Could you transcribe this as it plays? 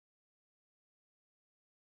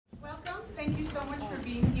Welcome. Thank you so much for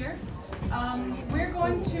being here. We're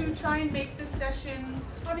going to try and make this session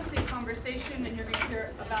obviously a conversation, and you're going to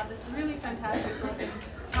hear about this really fantastic book and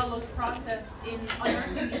Paulo's process in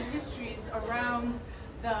unearthing these histories around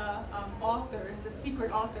the authors, the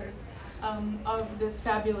secret authors of this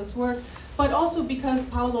fabulous work, but also because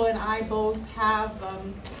Paulo and I both have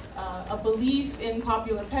a belief in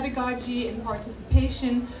popular pedagogy and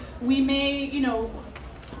participation, we may,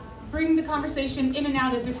 bring the conversation in and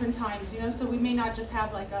out at different times, so we may not just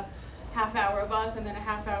have like a half hour of us and then a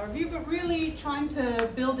half hour of you, but really trying to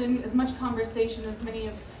build in as much conversation, as many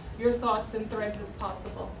of your thoughts and threads as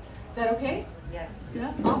possible. Is that okay? Yes.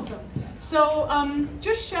 Yeah, awesome. So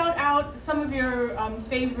just shout out some of your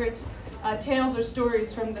favorite tales or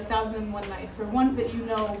stories from the 1001 Nights, or ones that you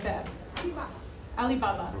know best.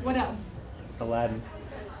 Alibaba. What else? Aladdin.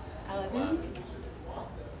 Aladdin.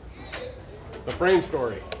 The frame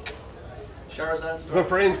story. Shahrazad story. The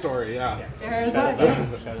frame story, yeah. Shahrazad,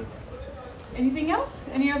 yes. Anything else?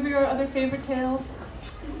 Any of your other favorite tales?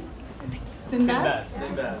 Sinbad?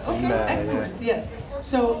 Sinbad. Okay, excellent. Yes.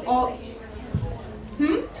 So all.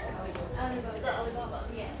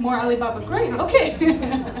 More Alibaba. Great. Okay.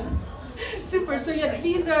 Super. So yeah,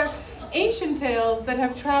 these are ancient tales that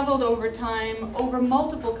have traveled over time, over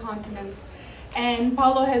multiple continents, and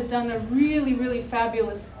Paulo has done a really, really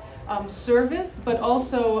fabulous service, but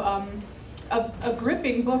also a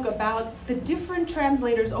gripping book about the different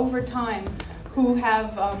translators over time who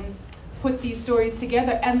have put these stories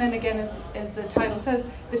together, and then again, as the title says,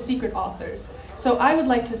 the secret authors. So I would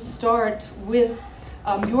like to start with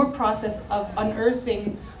your process of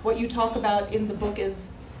unearthing what you talk about in the book as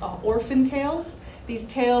orphan tales, these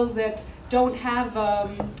tales that don't have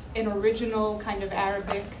an original kind of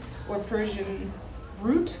Arabic or Persian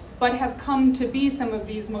root, but have come to be some of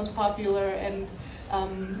these most popular and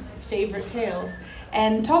favorite tales.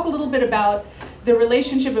 And talk a little bit about the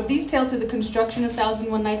relationship of these tales to the construction of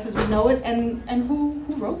 1001 Nights as we know it, and who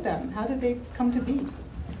wrote them? How did they come to be?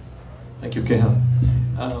 Thank you, Kehan.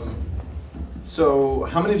 So,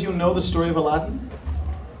 how many of you know the story of Aladdin?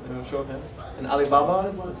 Show of hands. And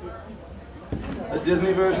Alibaba? The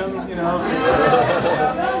Disney version,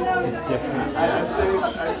 It's different. I'd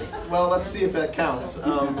say, well, let's see if that counts.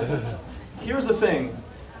 Here's the thing.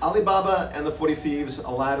 Alibaba and the 40 Thieves,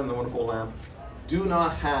 Aladdin and the Wonderful Lamp, do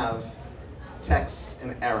not have texts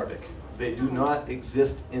in Arabic. They do not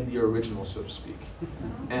exist in the original, so to speak.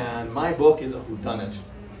 And my book is a whodunit.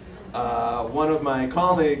 One of my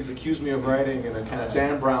colleagues accused me of writing in a kind of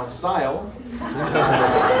Dan Brown style.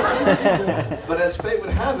 But as fate would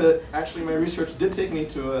have it, actually my research did take me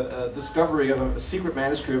to a discovery of a secret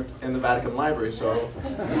manuscript in the Vatican Library, so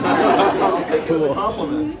I'll take it as a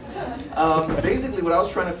compliment. Basically what I was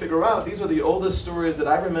trying to figure out, these are the oldest stories that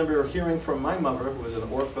I remember hearing from my mother, who was an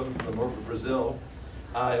orphan from the north of Brazil.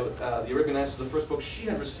 The Arabian Nights was the first book she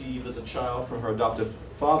had received as a child from her adoptive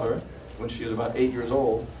father when she was about 8 years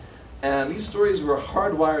old. And these stories were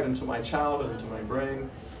hardwired into my childhood, into my brain.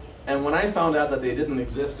 And when I found out that they didn't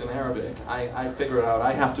exist in Arabic, I figured out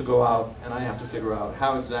I have to go out and I have to figure out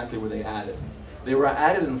how exactly were they added. They were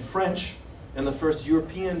added in French in the first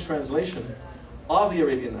European translation of the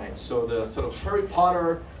Arabian Nights. So the sort of Harry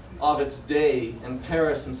Potter of its day in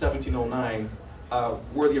Paris in 1709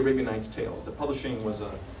 were the Arabian Nights tales. The publishing was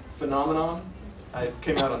a phenomenon. It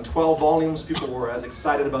came out on 12 volumes. People were as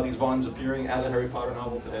excited about these volumes appearing as a Harry Potter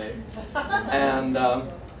novel today. And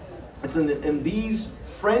it's in these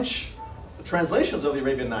French translations of the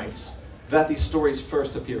Arabian Nights that these stories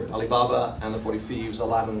first appeared. Alibaba and the 40 Thieves,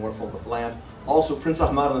 Aladdin and the Wonderful Lamp. Also Prince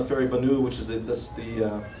Ahmad and the Fairy Banu, which is the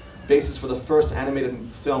basis for the first animated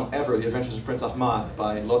film ever, The Adventures of Prince Ahmad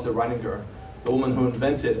by Lotte Reininger, the woman who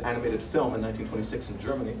invented animated film in 1926 in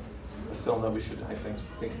Germany. A film that we should, I think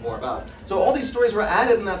more about. So all these stories were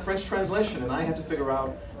added in that French translation, and I had to figure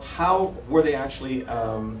out how were they actually,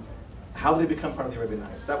 how did they become part of the Arabian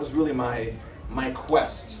Nights? That was really my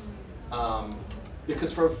quest.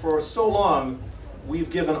 Because for so long, we've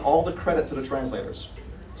given all the credit to the translators.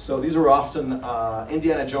 So these are often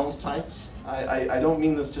Indiana Jones types. I don't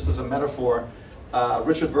mean this just as a metaphor.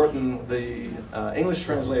 Richard Burton, the English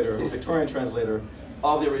translator, the Victorian translator,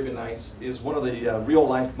 of the Arabian Nights is one of the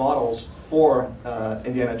real-life models for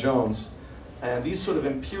Indiana Jones. And these sort of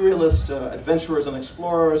imperialist adventurers and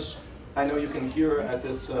explorers, I know you can hear at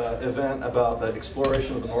this event about the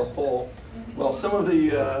exploration of the North Pole. Well, some of the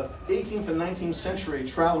 18th and 19th century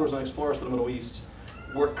travelers and explorers to the Middle East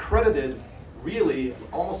were credited, really,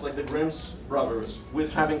 almost like the Grimm's brothers,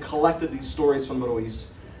 with having collected these stories from the Middle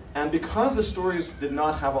East. And because the stories did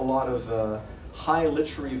not have a lot of high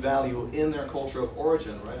literary value in their culture of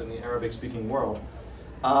origin, right, in the Arabic-speaking world,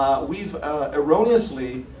 we've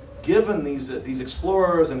erroneously given these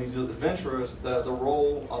explorers and these adventurers the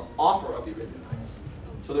role of author of the Arabian Nights.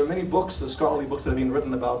 So there are many books, scholarly books that have been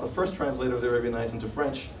written about the first translator of the Arabian Nights into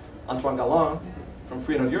French, Antoine Galland, from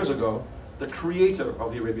 300 years ago, the creator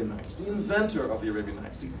of the Arabian Nights, the inventor of the Arabian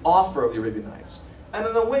Nights, the author of the Arabian Nights. And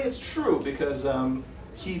in a way it's true, because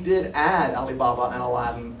he did add Ali Baba and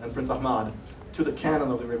Aladdin and Prince Ahmad to the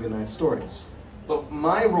canon of the Arabian Nights stories. But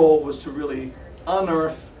my role was to really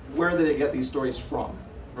unearth where did they get these stories from,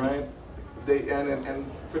 right? And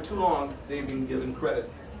for too long, they've been given credit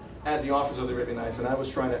as the authors of the Arabian Nights, and I was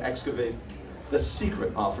trying to excavate the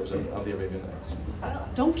secret authors of the Arabian Nights.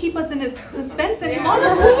 Don't keep us in suspense any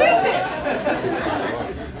longer. Who is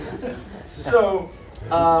it? So,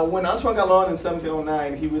 when Antoine Galland in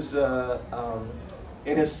 1709, he was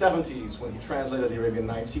in his 70s when he translated the Arabian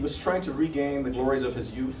Nights. He was trying to regain the glories of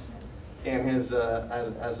his youth. And as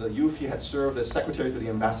a youth, he had served as secretary to the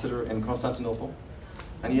ambassador in Constantinople.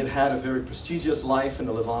 And he had had a very prestigious life in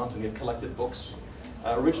the Levant, and he had collected books.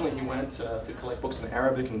 Originally, he went to collect books in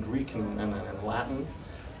Arabic and Greek and Latin.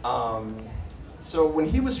 So when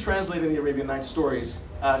he was translating the Arabian Nights stories,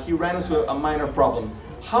 he ran into a minor problem.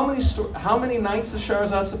 How many nights is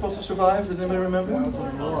Shahrazad supposed to survive? Does anybody remember?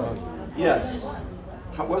 1001. Yes.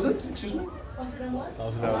 How was it? Excuse me? 1001.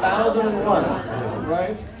 1001.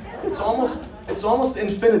 Right? It's almost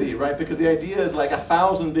infinity, right? Because the idea is like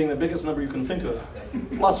 1,000 being the biggest number you can think of,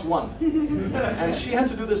 plus 1. And she had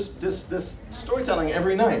to do this storytelling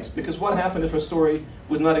every night, because what happened if her story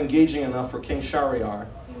was not engaging enough for King Shahryar?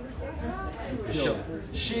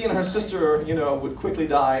 She and her sister, would quickly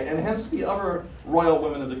die, and hence the other royal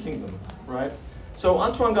women of the kingdom, right? So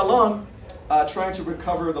Antoine Galland, trying to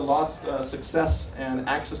recover the lost success and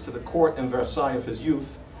access to the court in Versailles of his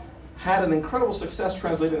youth, had an incredible success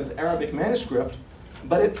translating his Arabic manuscript,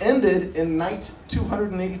 but it ended in night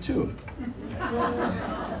 282.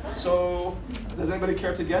 So, does anybody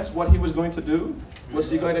care to guess what he was going to do? Was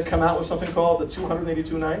he going to come out with something called the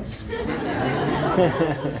 282 Nights?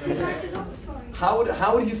 How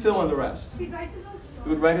would he fill in the rest? He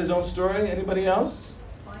would write his own story. Anybody else?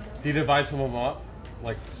 Did he divide some of them up?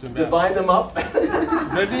 Like Sinbad? Divide them up?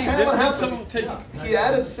 Did He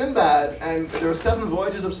added Sinbad, and there were 7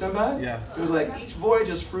 voyages of Sinbad. Yeah. It was like each voyage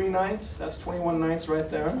is 3 nights. That's 21 nights right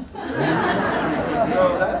there.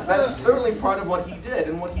 So that's certainly part of what he did.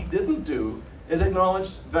 And what he didn't do is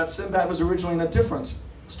acknowledge that Sinbad was originally in a different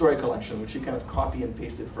story collection, which he kind of copy and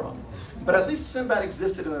pasted from. But at least Sinbad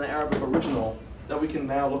existed in an Arabic original that we can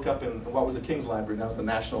now look up in what was the King's Library. Now it's the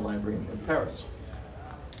National Library in Paris.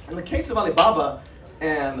 In the case of Ali Baba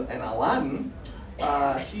and Aladdin,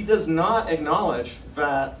 he does not acknowledge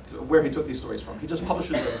where he took these stories from. He just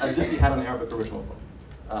publishes them as if he had an Arabic original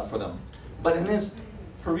for them. But in his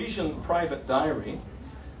Parisian private diary,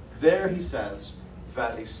 there he says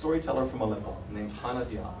that a storyteller from Aleppo named Hana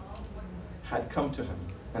Diab had come to him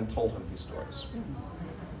and told him these stories.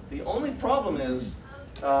 The only problem is,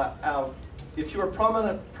 if you're a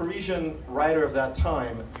prominent Parisian writer of that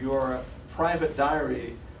time, your private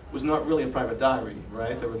diary was not really a private diary,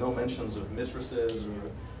 right? There were no mentions of mistresses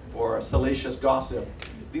or salacious gossip.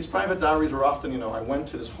 These private diaries were often, I went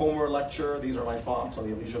to this Homer lecture, these are my thoughts on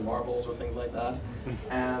the Elysian Marbles or things like that.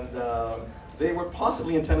 And they were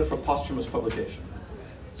possibly intended for posthumous publication.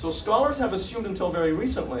 So scholars have assumed until very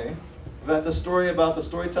recently that the story about the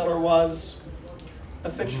storyteller was a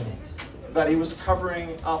fiction, that he was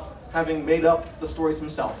covering up, having made up the stories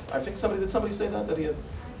himself. I think did somebody say that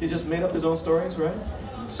he just made up his own stories, right?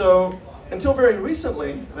 So until very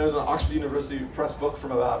recently, there was an Oxford University Press book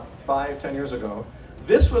from about 5-10 years ago.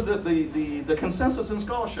 This was the consensus in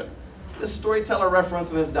scholarship. This storyteller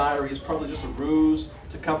reference in his diary is probably just a ruse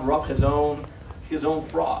to cover up his own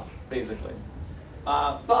fraud, basically.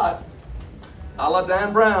 But a la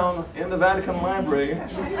Dan Brown in the Vatican Library,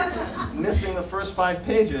 missing the first 5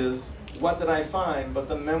 pages, what did I find but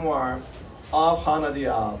the memoir of Hana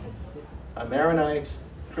Diab, a Maronite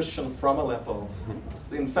Christian from Aleppo.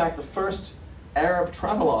 In fact, the first Arab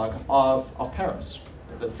travelogue of Paris,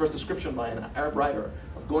 the first description by an Arab writer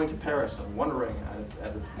of going to Paris and wondering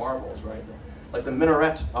at its marvels, right? Like the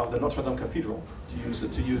minaret of the Notre Dame Cathedral, to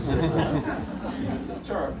use this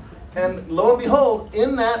term. And lo and behold,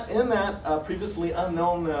 in that previously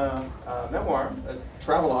unknown memoir, a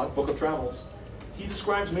travelogue, book of travels, he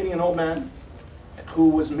describes meeting an old man who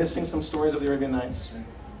was missing some stories of the Arabian Nights,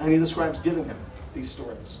 and he describes giving him these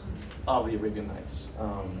stories of the Arabian Nights.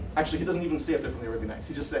 Actually, he doesn't even say if they're from the Arabian Nights.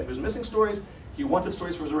 He just said he was missing stories, he wanted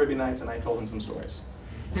stories for his Arabian Nights, and I told him some stories.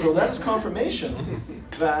 So that is confirmation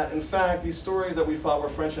that, in fact, these stories that we thought were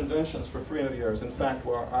French inventions for 300 years, in fact,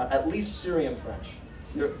 are at least Syrian French.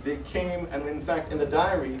 they came, and in fact, in the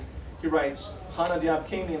diary, he writes, Hana Diab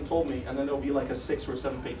came and told me, and then there'll be like a 6 or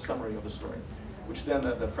 7 page summary of the story, which then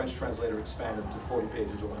the French translator expanded to 40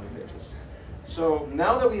 pages or 100 pages. So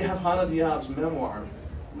now that we have Hana Diab's memoir,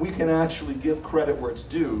 we can actually give credit where it's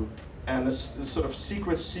due, and this sort of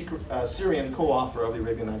secret Syrian co-author of the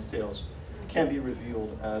Arabian Nights tales can be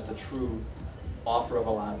revealed as the true author of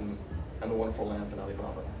Aladdin and the Wonderful Lamp and Ali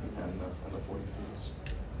Baba and the 40 Thieves.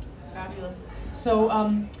 Fabulous. So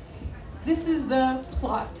this is the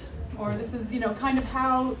plot, or this is, kind of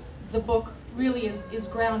how the book really is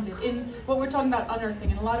grounded in what we're talking about,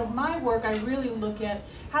 unearthing. In a lot of my work, I really look at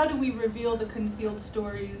how do we reveal the concealed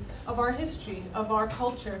stories of our history, of our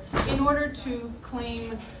culture, in order to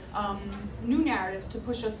claim new narratives to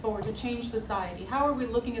push us forward, to change society. How are we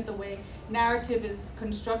looking at the way narrative is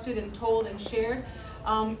constructed and told and shared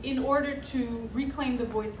in order to reclaim the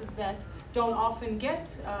voices that don't often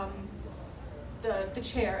get the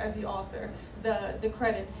chair as the author, the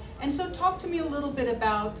credit. And so talk to me a little bit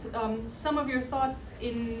about some of your thoughts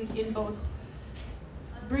in both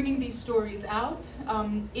bringing these stories out,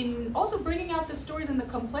 in also bringing out the stories and the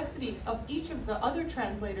complexity of each of the other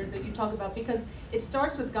translators that you talk about, because it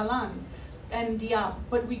starts with Galan and Diab,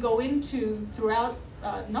 but we go into, throughout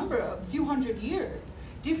a few hundred years,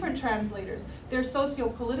 different translators, their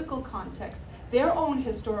socio-political context, their own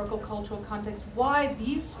historical cultural context, why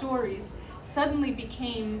these stories suddenly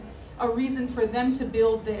became a reason for them to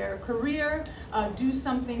build their career, do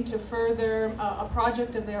something to further a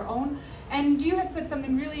project of their own. And you had said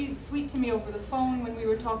something really sweet to me over the phone when we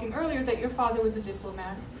were talking earlier, that your father was a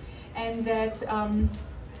diplomat, and that,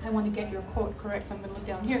 I want to get your quote correct, so I'm going to look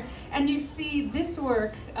down here, and you see this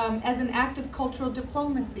work as an act of cultural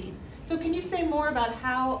diplomacy. So can you say more about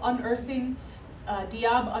how unearthing,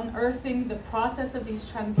 Diab unearthing the process of these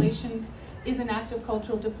translations is an act of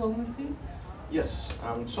cultural diplomacy? Yes,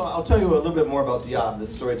 so I'll tell you a little bit more about Diab, the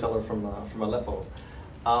storyteller from Aleppo.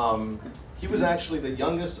 He was actually the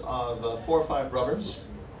youngest of 4 or 5 brothers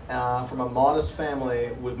from a modest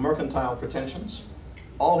family with mercantile pretensions.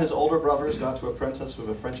 All his older brothers got to apprentice with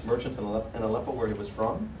a French merchant in Aleppo, where he was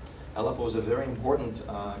from. Aleppo was a very important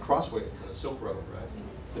crossways in the Silk Road, right,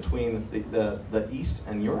 between the East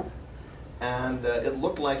and Europe. And it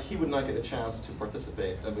looked like he would not get a chance to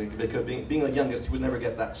participate, because being the youngest, he would never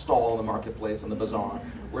get that stall in the marketplace and the bazaar,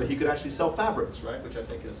 where he could actually sell fabrics, right, which I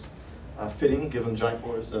think is fitting, given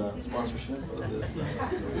Jaipur's sponsorship of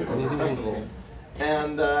this festival.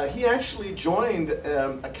 And he actually joined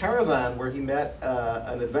a caravan where he met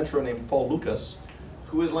an adventurer named Paul Lucas,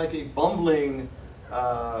 who is like a bumbling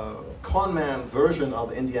con man version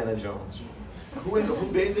of Indiana Jones,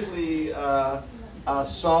 who basically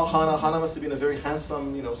saw Hana. Hana must have been a very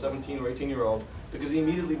handsome, 17 or 18-year-old, because he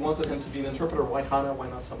immediately wanted him to be an interpreter. Why Hana? Why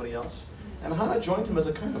not somebody else? And Hana joined him as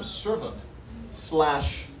a kind of servant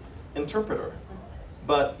 / interpreter.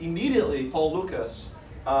 But immediately, Paul Lucas,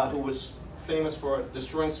 who was famous for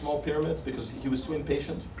destroying small pyramids because he was too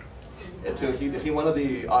impatient, he wanted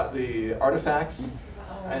the artifacts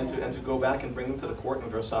and to go back and bring them to the court in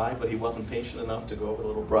Versailles, but he wasn't patient enough to go with a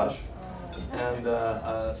little brush. And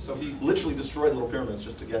so he literally destroyed little pyramids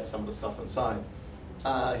just to get some of the stuff inside.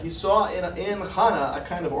 He saw in Hana a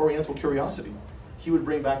kind of oriental curiosity he would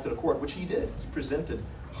bring back to the court, which he did. He presented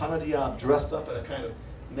Hana Diab dressed up in a kind of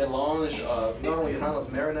melange of not only Hana's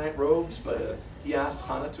Maronite robes, but he asked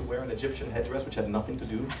Hana to wear an Egyptian headdress, which had nothing to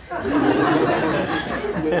do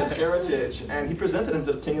with his heritage. And he presented him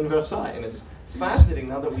to the king in Versailles. And it's fascinating,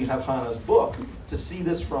 now that we have Hana's book, to see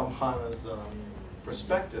this from Hana's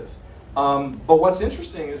perspective. But what's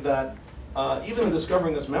interesting is that even in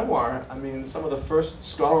discovering this memoir, I mean, some of the first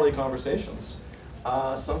scholarly conversations,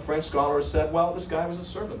 some French scholars said, well, this guy was a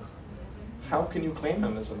servant. How can you claim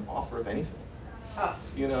him as an author of anything?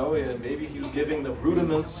 Maybe he was giving the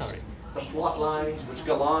rudiments, the plot lines, which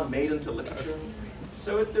Galan made into literature.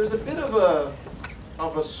 So there's a bit of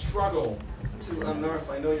a struggle to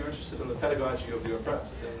unearth. I know you're interested in the pedagogy of the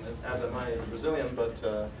oppressed, and as am I as a Brazilian, but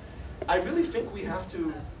I really think we have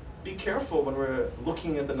to be careful when we're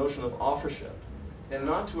looking at the notion of authorship, and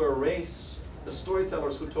not to erase the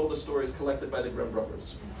storytellers who told the stories collected by the Grimm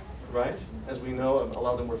brothers, right? As we know, a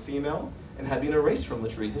lot of them were female and had been erased from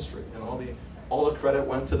literary history, and all the credit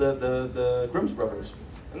went to the Grimm brothers.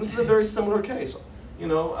 And this is a very similar case.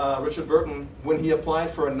 Richard Burton, when he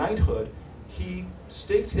applied for a knighthood, he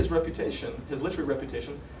staked his reputation, his literary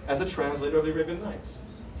reputation, as the translator of the Arabian Nights.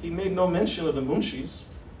 He made no mention of the Munshis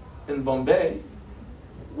in Bombay,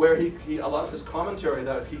 where a lot of his commentary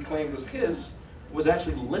that he claimed was his was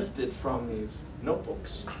actually lifted from these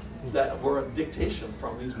notebooks that were a dictation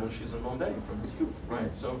from these munshis in Bombay from his youth,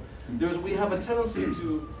 right? So we have a tendency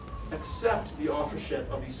to accept the authorship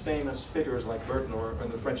of these famous figures like Burton or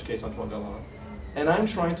in the French case Antoine Galland. And I'm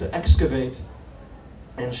trying to excavate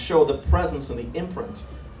and show the presence and the imprint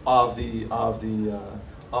of the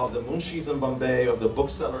munshis in Bombay, of the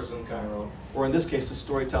booksellers in Cairo, or in this case the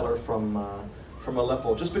storyteller from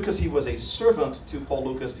Aleppo. Just because he was a servant to Paul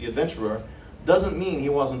Lucas the adventurer doesn't mean he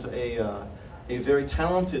wasn't a very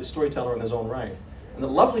talented storyteller in his own right. And the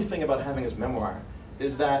lovely thing about having his memoir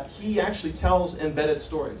is that he actually tells embedded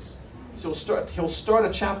stories. So he'll start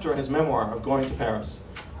a chapter in his memoir of going to Paris,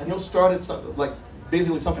 and he'll start it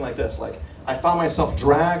basically something like this, like, I found myself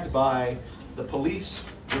dragged by the police.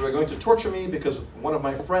 They were going to torture me because one of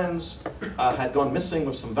my friends had gone missing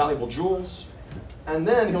with some valuable jewels. And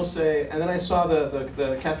then he'll say, and then I saw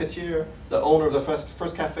the cafetier, the owner of the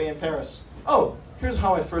first cafe in Paris. Oh, here's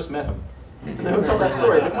how I first met him. And then he'll tell that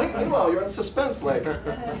story. But meanwhile, you're in suspense, like,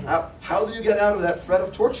 how do you get out of that threat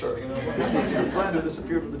of torture? You know, what happened to your friend who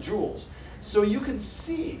disappeared with the jewels? So you can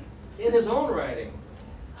see in his own writing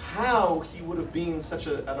how he would have been such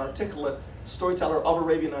an articulate storyteller of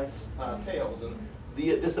Arabian Nights tales. And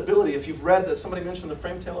this ability, if you've read, somebody mentioned the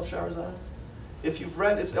framed tale of Shahrazad. If you've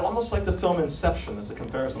read, it's almost like the film Inception. It's a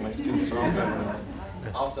comparison my students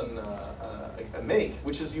often make,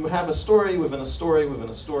 which is you have a story within a story within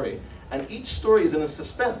a story. And each story is in a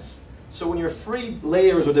suspense. So when you're 3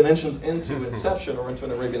 layers or dimensions into Inception or into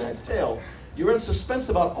an Arabian Nights tale, you're in suspense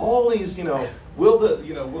about all these, will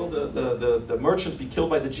the merchant be killed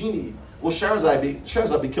by the genie? Will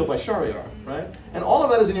Shahrazad be killed by Shahryar, right? And all of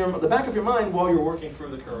that is in the back of your mind while you're working through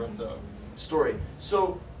the current story.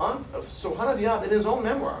 So Hana Diab, in his own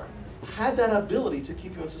memoir, had that ability to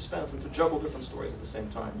keep you in suspense and to juggle different stories at the same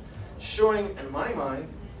time, showing, in my mind,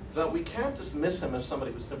 that we can't dismiss him as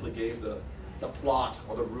somebody who simply gave the plot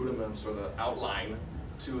or the rudiments or the outline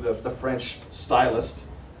to the French stylist,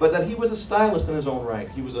 but that he was a stylist in his own right.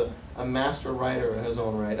 He was a master writer in his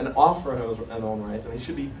own right, an author in his own right, and he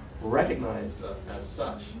should be recognized as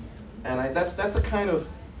such. And that's the kind of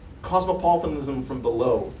cosmopolitanism from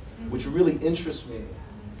below, which really interests me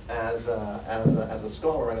as a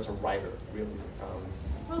scholar and as a writer, really.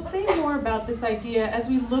 Well, say more about this idea as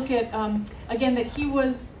we look at, again, that he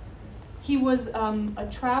was a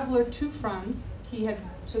traveler to France.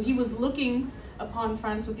 He was looking upon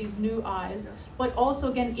France with these new eyes, yes. But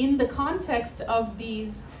also, again, in the context of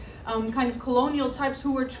these kind of colonial types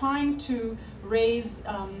who were trying to raise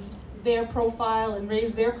their profile and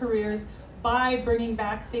raise their careers by bringing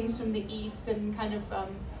back things from the East and kind of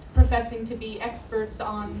professing to be experts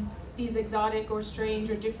on these exotic or strange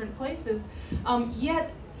or different places.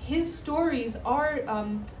 Yet his stories are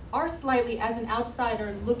slightly, as an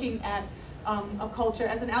outsider looking at a culture,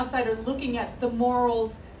 as an outsider looking at the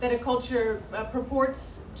morals that a culture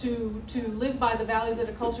purports to live by, the values that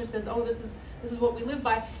a culture says, oh, this is what we live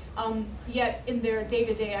by. Yet in their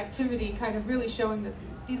day-to-day activity, kind of really showing that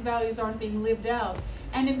these values aren't being lived out.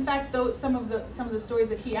 And in fact, some of the stories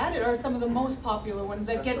that he added are some of the most popular ones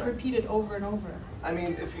that get repeated over and over. I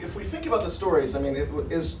mean, if we think about the stories, I mean,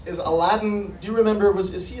 is Aladdin? Do you remember?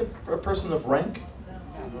 Is he a person of rank,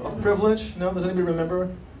 of privilege? No, does anybody remember?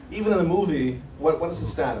 Even in the movie, what is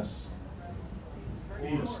his status?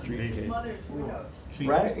 Street kid.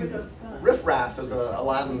 Right? He's Riff Raff, as the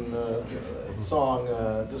Aladdin song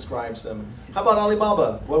describes him. How about Ali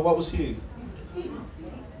Baba? What was he?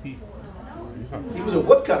 He was a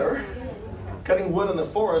woodcutter, cutting wood in the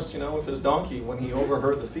forest, with his donkey when he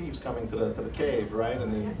overheard the thieves coming to the cave, right? And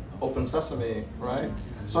the open sesame, right?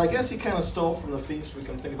 So I guess he kind of stole from the thieves. We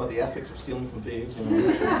can think about the ethics of stealing from thieves.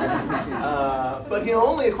 But he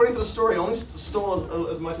only, according to the story, only stole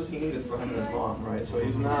as much as he needed for him and his mom, right? So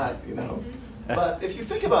he's not, But if you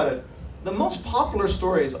think about it, the most popular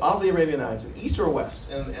stories of the Arabian Nights in East or West,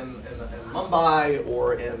 in Mumbai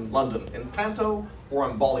or in London, in Panto or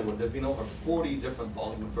in Bollywood, there have been over 40 different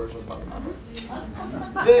Bollywood versions of Panto.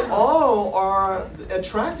 They all are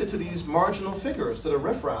attracted to these marginal figures, to the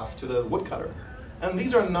riffraff, to the woodcutter. And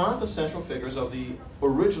these are not the central figures of the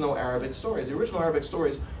original Arabic stories. The original Arabic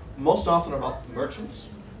stories most often are about merchants.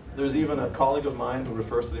 There's even a colleague of mine who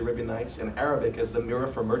refers to the Arabian Nights in Arabic as the mirror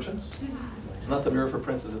for merchants. It's not the mirror for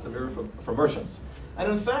princes, it's a mirror for merchants.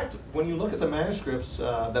 And in fact, when you look at the manuscripts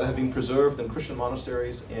that have been preserved in Christian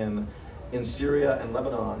monasteries in Syria and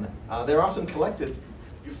Lebanon, they're often collected.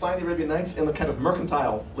 You find the Arabian Nights in the kind of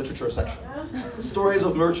mercantile literature section. Stories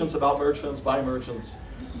of merchants, about merchants, by merchants.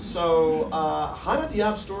 So Hana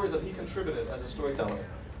Diab's stories that he contributed as a storyteller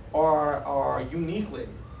are uniquely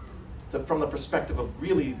from the perspective of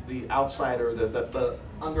really the outsider, the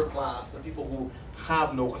underclass, the people who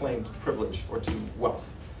have no claim to privilege or to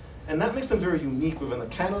wealth. And that makes them very unique within the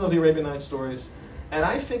canon of the Arabian Nights stories. And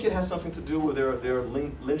I think it has something to do with their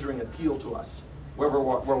lingering appeal to us. Whether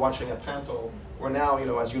we're watching a panto, or now,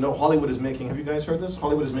 as you know, Hollywood is making, have you guys heard this?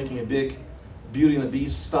 Hollywood is making a big Beauty and the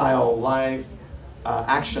Beast style live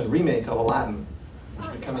action remake of Aladdin, which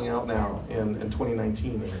will be coming out now in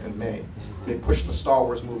 2019 in May. They pushed the Star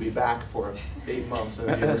Wars movie back for 8 months and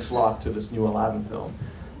gave a slot to this new Aladdin film.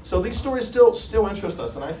 So these stories still interest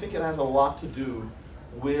us, and I think it has a lot to do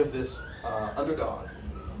with this underdog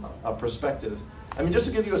perspective. I mean, just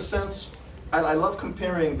to give you a sense, I love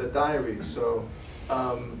comparing the diaries. So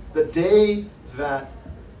the day that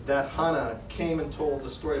Hannah came and told the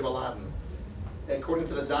story of Aladdin, according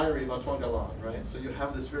to the diary of Antoine Galland, right? So you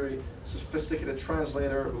have this very sophisticated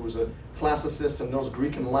translator who's a classicist and knows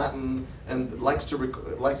Greek and Latin and likes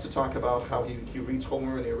to talk about how he reads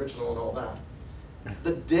Homer in the original and all that.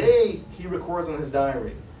 The day he records in his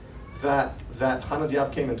diary that Hannah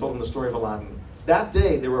Diab came and told him the story of Aladdin, that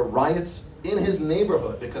day there were riots in his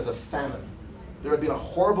neighborhood because of famine. There had been a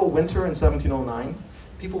horrible winter in 1709.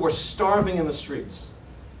 People were starving in the streets.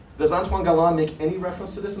 Does Antoine Galland make any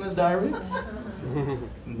reference to this in his diary?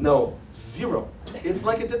 No, zero. It's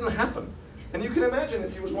like it didn't happen. And you can imagine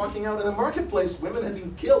if he was walking out in the marketplace, women had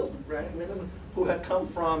been killed, right? Women who had come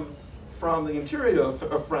from the interior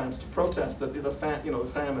of France to protest the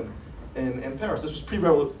famine in Paris. This was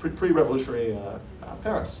pre-revolutionary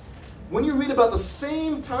Paris. When you read about the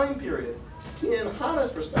same time period in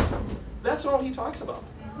Hannah's perspective, that's all he talks about.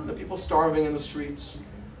 The people starving in the streets.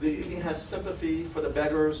 He has sympathy for the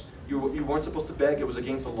beggars. You weren't supposed to beg, it was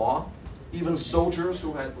against the law. Even soldiers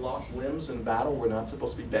who had lost limbs in battle were not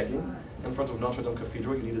supposed to be begging in front of Notre Dame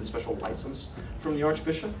Cathedral. You needed a special license from the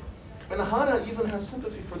Archbishop. And Hannah even has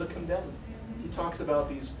sympathy for the condemned. He talks about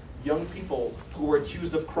these young people who were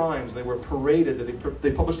accused of crimes. They were paraded,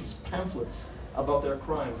 they published these pamphlets about their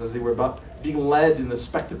crimes as they were about being led in the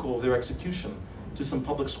spectacle of their execution to some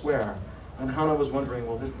public square. And Hannah was wondering,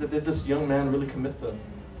 well, did this young man really commit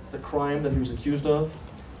the crime that he was accused of?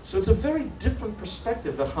 So it's a very different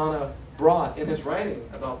perspective that Hannah brought in his writing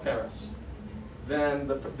about Paris than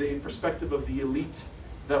the perspective of the elite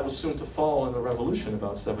that was soon to fall in the revolution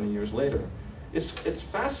about 70 years later. It's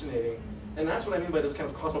fascinating, and that's what I mean by this kind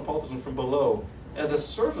of cosmopolitanism from below. As a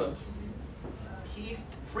servant, he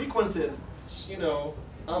frequented,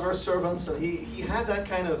 other servants, and he had that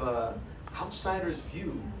kind of outsider's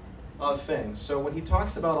view of things. So when he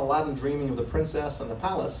talks about Aladdin dreaming of the princess and the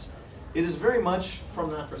palace, it is very much from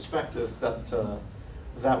that perspective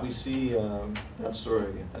that we see that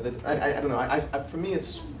story. I don't know. For me,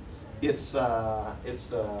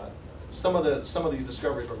 some of these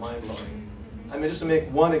discoveries were mind blowing. I mean, just to make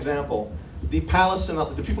one example, the palace in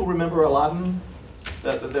do people remember Aladdin?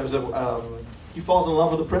 That there was he falls in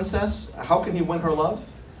love with the princess. How can he win her love?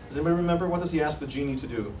 Does anybody remember? What does he ask the genie to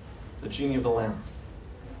do? The genie of the lamp.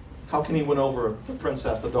 How can he win over the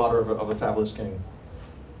princess, the daughter of a fabulous king?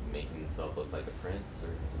 Making himself look like a prince, or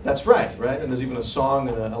that's right, right? And there's even a song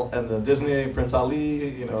in the Disney, Prince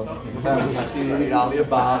Ali, fabulous is he, Ali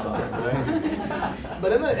Baba, right?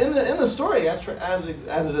 But in the story, as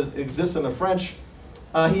it exists in the French,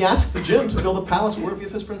 he asks the djinn to build a palace worthy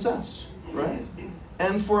of his princess, right?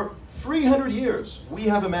 And for 300 years, we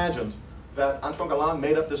have imagined that Antoine Galland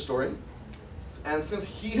made up this story. And since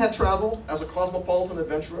he had traveled as a cosmopolitan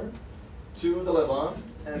adventurer to the Levant,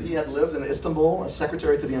 and he had lived in Istanbul as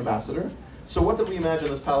secretary to the ambassador, so what did we imagine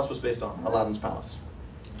this palace was based on? Aladdin's palace.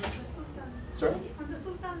 Sorry? On the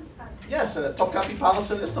Sultan's palace. Yes, and a Topkapi Palace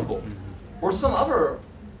in Istanbul. Or some other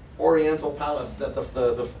oriental palace that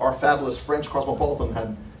our fabulous French cosmopolitan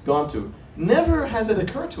had gone to. Never has it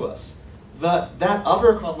occurred to us that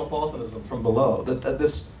other cosmopolitanism from below, that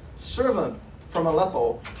this servant from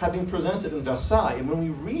Aleppo had been presented in Versailles. And when we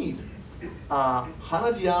read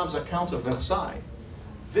Hannah Diab's account of Versailles,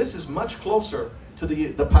 this is much closer to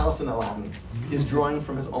the palace in Aladdin. He's drawing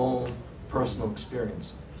from his own personal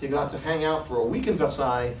experience. He got to hang out for a week in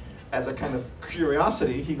Versailles as a kind of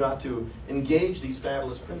curiosity. He got to engage these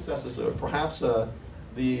fabulous princesses. Perhaps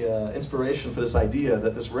the inspiration for this idea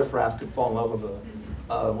that this riffraff could fall in love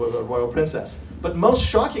with a royal princess. But most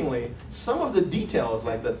shockingly, some of the details,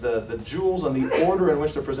 like the jewels and the order in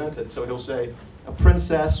which they're presented. So he'll say, a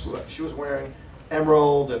princess, she was wearing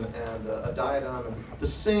emerald and a diadem and the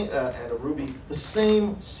same and a ruby. The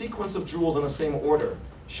same sequence of jewels in the same order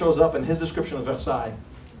shows up in his description of Versailles,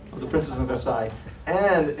 of the princess in Versailles,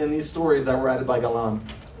 and in these stories that were added by Galland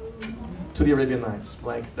to the Arabian Nights,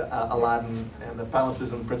 like the Aladdin and the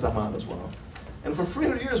palaces in Prince Ahmad as well. And for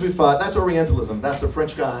 300 years we thought, that's Orientalism. That's a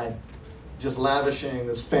French guy just lavishing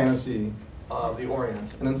this fantasy of the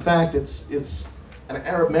Orient. And in fact, it's an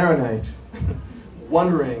Arab Maronite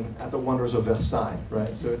wondering at the wonders of Versailles,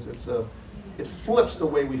 right? So it flips the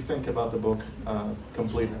way we think about the book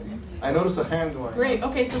completely. I noticed a hand going. Great.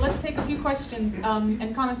 Okay, so let's take a few questions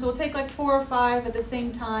and comments. So we'll take like 4 or 5 at the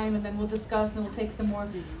same time, and then we'll discuss, and then we'll take some more.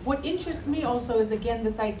 What interests me also is, again,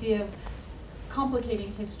 this idea of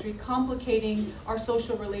complicating history, complicating our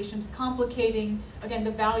social relations, complicating, again, the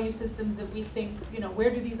value systems that we think, where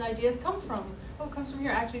do these ideas come from? Oh, it comes from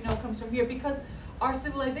here. Actually, no, it comes from here. Because our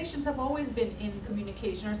civilizations have always been in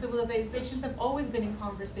communication. Our civilizations have always been in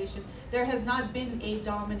conversation. There has not been a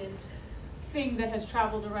dominant thing that has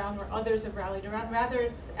traveled around or others have rallied around. Rather,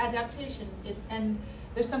 it's adaptation. And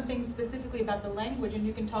there's something specifically about the language, and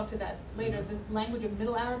you can talk to that later, the language of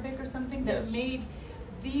Middle Arabic or something that made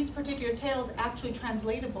these particular tales actually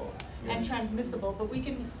translatable and transmissible. But we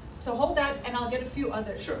can, so hold that, and I'll get a few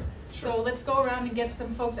others. Sure. So let's go around and get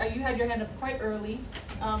some folks. You had your hand up quite early,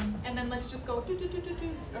 and then let's just go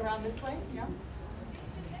around this way. Yeah.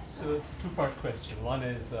 So it's a two-part question. One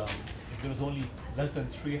is, if there was only less than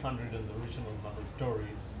 300 in the original novel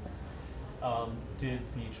stories, did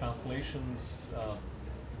the translations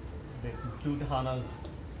that include Hannah's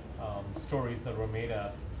stories that were made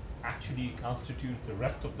actually constitute the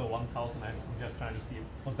rest of the 1,000? I'm just trying to see,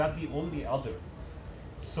 was that the only other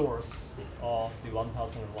source of the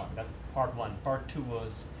 1001? That's part one. Part two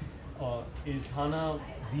was, is Hannah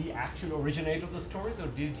the actual originator of the stories, or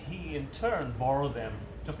did he in turn borrow them,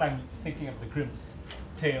 just like thinking of the Grimm's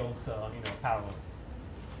tales, parallel?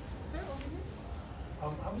 Sir, over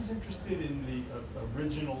here. I was interested in the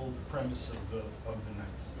original premise of the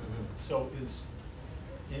Nights. So is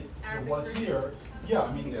it Wazir? Yeah,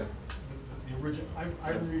 I mean the original.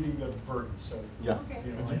 I'm reading the burden, so I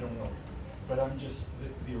don't know. But I'm just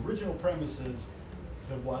the original premise is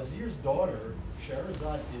the Wazir's daughter,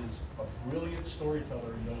 Shahrazad, is a brilliant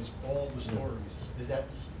storyteller and knows all the stories. Is that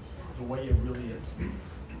the way it really is?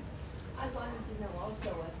 I wanted to know also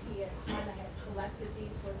if he and Hannah had collected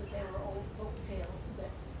these, whether they were old folk tales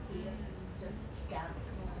that he had just gathered.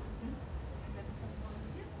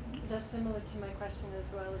 That's similar to my question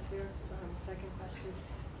as well as your second question.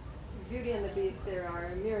 Beauty and the Beast, there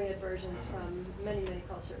are myriad versions from many, many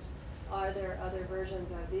cultures. Are there other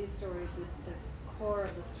versions of these stories, the core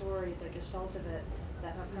of the story, the gestalt of it,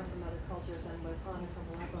 that have come from other cultures, and was Hannah from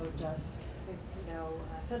Aleppo just,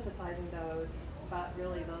 synthesizing those, but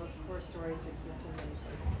really those core stories exist in many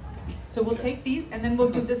places. So we'll take these, and then we'll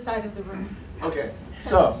do this side of the room. Okay,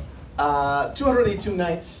 so 282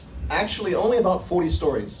 nights, actually only about 40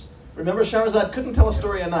 stories. Remember, Shahrazad couldn't tell a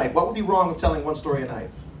story a night. What would be wrong with telling one story a night?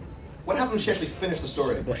 What happened if she actually finished the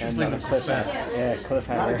story? She's like a Cliffhanger.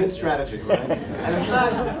 Not a good strategy, right? And in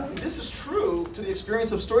fact, this is true to the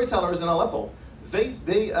experience of storytellers in Aleppo.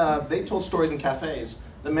 They told stories in cafes.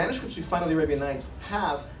 The manuscripts we find of the Arabian Nights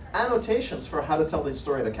have annotations for how to tell the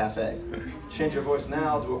story at a cafe. Change your voice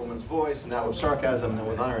now, do a woman's voice, now with sarcasm, now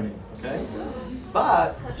with irony, okay?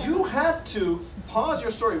 But you had to pause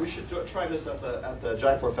your story. We should try this at the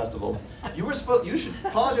Jaipur festival. You should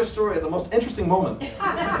pause your story at the most interesting moment,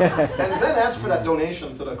 and then ask for that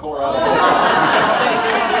donation to the Colorado.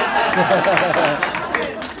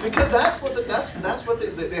 Because that's what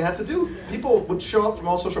they had to do. People would show up from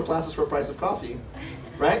all social classes for a price of coffee,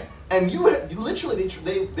 right? And you literally,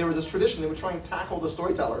 there was this tradition, they would try and tackle the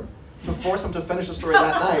storyteller to force them to finish the story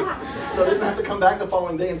that night, so they didn't have to come back the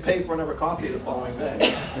following day and pay for another coffee the following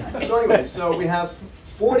day. So anyway, so we have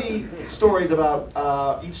 40 stories about,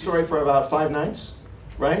 each story for about 5 nights,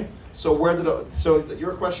 right? So so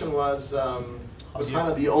your question was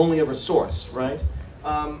Hannah the only other source, right?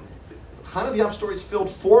 Hannah Diop stories filled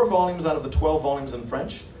 4 volumes out of the 12 volumes in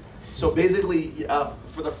French. So basically,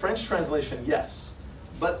 for the French translation, yes.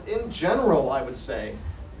 But in general, I would say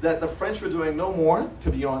that the French were doing no more, to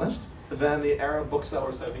be honest, than the Arab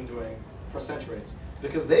booksellers have been doing for centuries.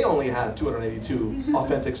 Because they only had 282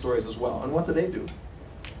 authentic stories as well. And what do?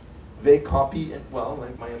 They copy, well,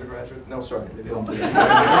 like my undergraduate, no, sorry, they don't do that.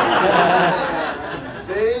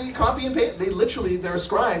 They copy and paste, their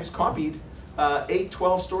scribes copied 8,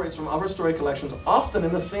 12 stories from other story collections, often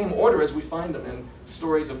in the same order as we find them in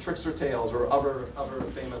stories of trickster tales or other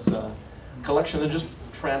famous collections, and just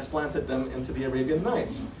transplanted them into the Arabian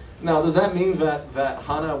Nights. Now, does that mean that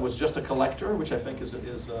Hannah was just a collector, which I think is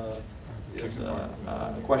a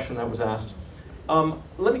question that was asked?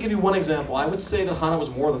 Let me give you one example. I would say that Hannah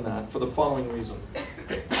was more than that for the following reason.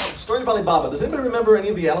 Story of Ali Baba. Does anybody remember any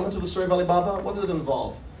of the elements of the story of Ali Baba? What did it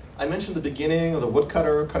involve? I mentioned the beginning of the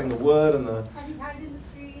woodcutter cutting the wood and the... And he hid in the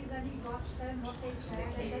trees, and he got them what they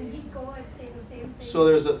said, and then he'd go and say the same thing. So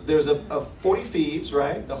there's a 40 thieves,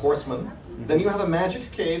 right? A horseman. Then you have a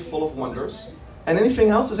magic cave full of wonders. And anything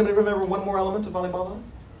else? Does anybody remember one more element of Alibaba?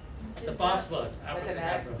 The password.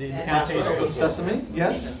 Abracadabra. The Password of Sesame,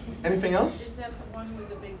 yes. Anything else? Is that the one with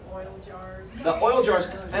the big oil jars? The oil jars.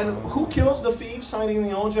 And who kills the thieves hiding in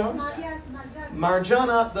the oil jars?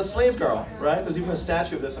 Marjana, the slave girl, right? There's even a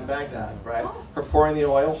statue of this in Baghdad, right? Her pouring the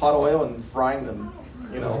oil, hot oil, and frying them,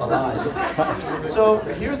 alive. So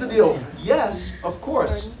here's the deal. Yes, of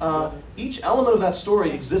course, each element of that story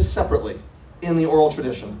exists separately in the oral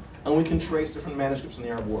tradition, and we can trace different manuscripts in the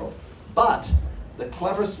Arab world. But the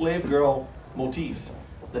clever slave girl motif,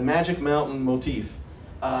 the magic mountain motif,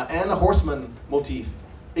 and the horseman motif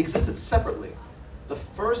existed separately. The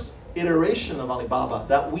first iteration of Alibaba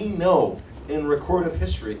that we know in recorded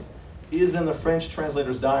history is in the French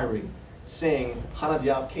translator's diary saying, Hana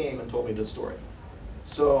Diab came and told me this story.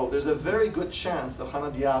 So there's a very good chance that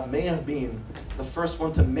Hana Diab may have been the first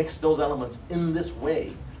one to mix those elements in this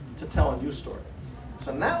way to tell a new story.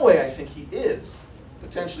 So in that way, I think he is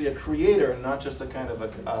potentially a creator and not just a kind of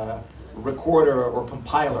a recorder or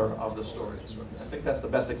compiler of the stories. I think that's the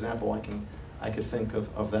best example I could think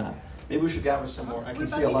of that. Maybe we should gather some more. I can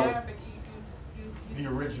see a lot of... The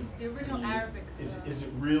original. The original Arabic. Is it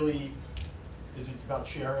really, is it about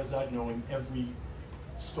Scheherazade knowing every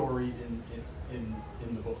story in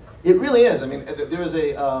the book? It really is. I mean, there's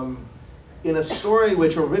in a story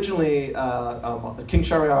which originally, King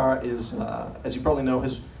Shahryar is, as you probably know,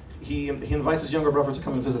 he invites his younger brother to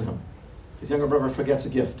come and visit him. His younger brother forgets a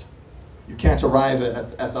gift. You can't arrive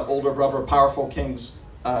at the older brother, powerful king's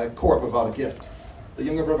court without a gift. The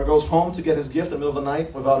younger brother goes home to get his gift in the middle of the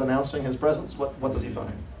night without announcing his presence. What does he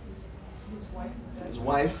find? His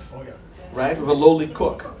wife, Oh, yeah. right, with a lowly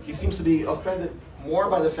cook. He seems to be offended more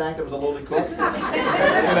by the fact that it was a lowly cook.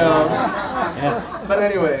 But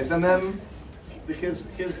anyways, and then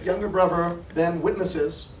his younger brother then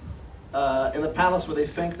witnesses in the palace where they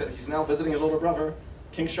think that he's now visiting his older brother,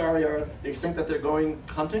 King Shahryar. They think that they're going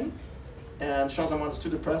hunting, and Shah Zaman is too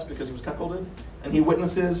depressed because he was cuckolded, and he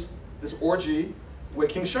witnesses this orgy where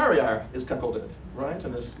King Shahryar is cuckolded, right?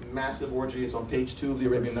 And this massive orgy is on page 2 of the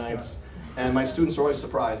Arabian Nights. And my students are always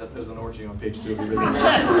surprised that there's an orgy on page 2 of the Arabian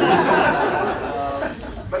Nights.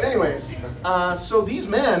 But anyways, so these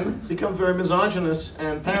men become very misogynist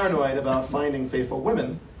and paranoid about finding faithful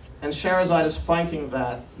women. And Scheherazade is fighting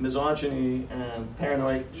that misogyny and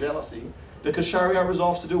paranoid jealousy because Shahryar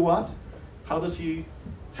resolves to do what? How does he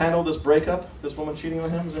handle this breakup, this woman cheating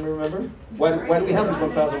on him? Does anyone remember? Why do we have these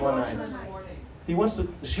 1001 nights? He wants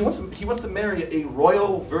to marry a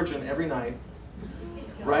royal virgin every night,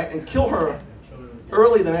 right, and kill her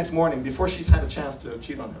early the next morning before she's had a chance to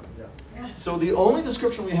cheat on him. So the only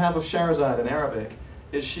description we have of Scheherazade in Arabic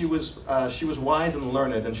is she was wise and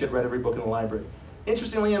learned, and she had read every book in the library.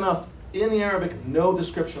 Interestingly enough, in the Arabic, no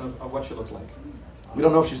description of what she looks like. We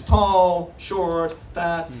don't know if she's tall, short,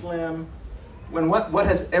 fat, slim. What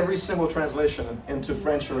has every single translation into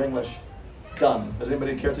French or English done? Does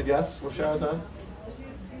anybody care to guess with Scheherazade?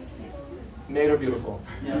 Made her beautiful.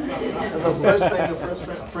 That's the first thing the first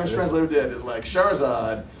French translator did, is like,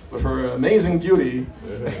 Scheherazade, with her amazing beauty,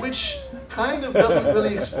 which kind of doesn't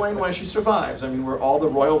really explain why she survives. I mean, were all the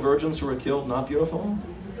royal virgins who were killed not beautiful?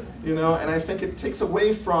 And I think it takes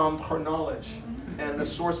away from her knowledge and the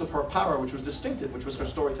source of her power, which was distinctive, which was her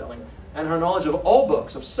storytelling, and her knowledge of all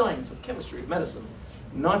books, of science, of chemistry, of medicine,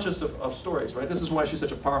 not just of stories, right? This is why she's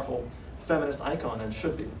such a powerful feminist icon, and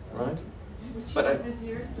should be, right? Was she a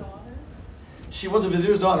vizier's daughter? She was a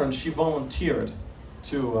vizier's daughter, and she volunteered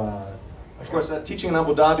to, of course, teaching in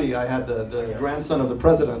Abu Dhabi, I had the grandson of the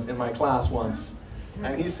president in my class once,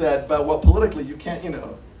 and he said, but well, politically, you can't,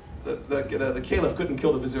 the caliph couldn't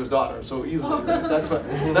kill the vizier's daughter so easily. Right? That's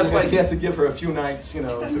why he had to give her a few nights, to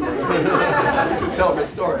tell her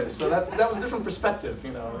story. So that was a different perspective,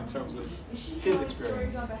 in terms of his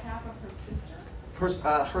experience. Stories on behalf of her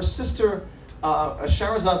sister? Her sister,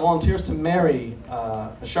 Scheherazade volunteers to marry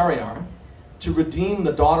Shahryar to redeem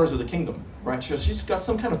the daughters of the kingdom. Right? She's got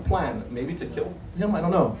some kind of plan, maybe to kill him. I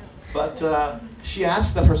don't know, but she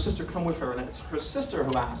asks that her sister come with her, and it's her sister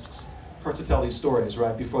who asks her to tell these stories,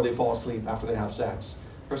 right, before they fall asleep, after they have sex.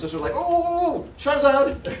 Her sister's like, oh,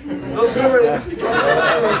 Scheherazade, those stories. You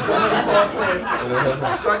can't fall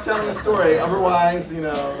asleep. Start telling a story, otherwise,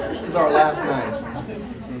 this is our last night.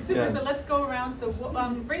 Super, Yes. so let's go around. So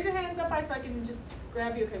raise your hands up high so I can just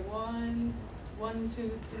grab you. Okay, 1,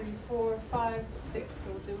 2, 3, 4, 5, 6. So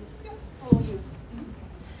we'll do, all you.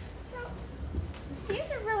 So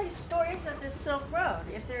these are really stories of the Silk Road,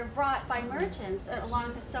 if they're brought by merchants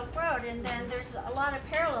along the Silk Road, and then there's a lot of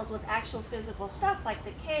parallels with actual physical stuff, like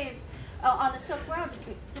the caves on the Silk Road.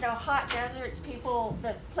 You know, hot deserts, people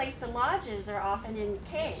that place the lodges are often in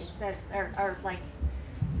caves that are like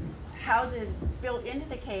houses built into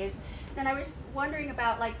the caves. Then I was wondering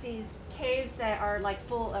about like these caves that are like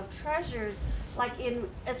full of treasures, like in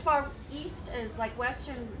as far east as like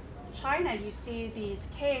Western China, you see these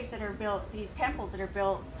caves that are built, these temples that are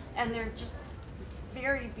built, and they're just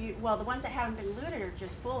very beautiful. Well, the ones that haven't been looted are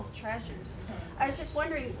just full of treasures. I was just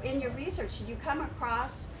wondering, in your research, did you come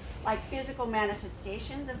across like physical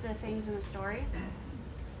manifestations of the things in the stories?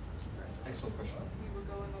 Excellent question. We were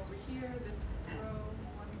going over here, this row,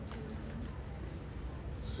 1,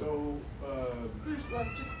 2. So, Well,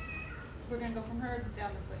 just, we're going to go from her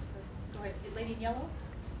down this way. So go ahead, lady in yellow.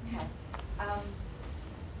 Hi.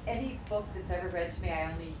 Any book that's ever read to me,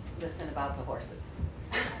 I only listen about the horses.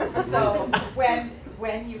 So when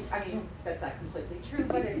you, I mean, that's not completely true,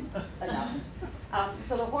 but it's enough.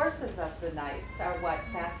 So the horses of the Nights are what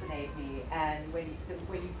fascinate me, and when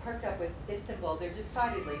you perked up with Istanbul, they're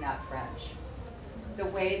decidedly not French. The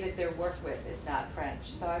way that they're worked with is not French.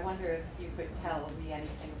 So I wonder if you could tell me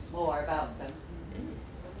anything more about them.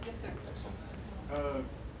 Yes, sir. Excellent.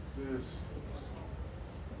 there's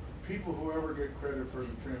people who ever get credit for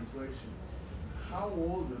the translations. How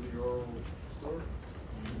old are the oral stories?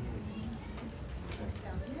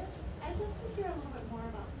 Down here. I'd love to hear a little bit more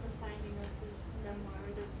about the finding of this memoir,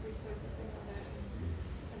 the resurfacing of it,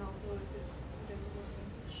 and also if it's been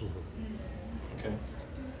working. Okay.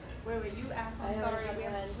 Wait, you asked, I'm sorry, we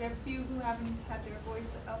have a few who haven't had their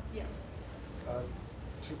voice up yet.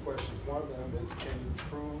 Two questions. One of them is, can you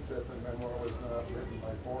prove that the memoir was not written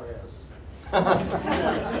by Boreas? By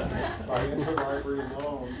interlibrary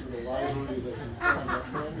loan to the library that you found that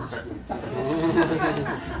manuscript.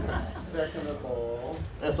 Second of all...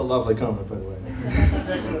 That's a lovely comment, by the way.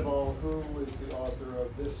 Second of all, who is the author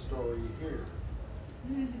of this story here?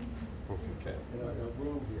 Okay. In a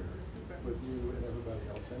room here with you and everybody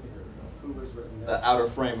else in here. Who has written that? The outer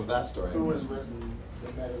frame of that story. Who has written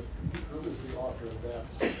who is the author of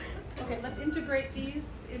that story? Okay, let's integrate these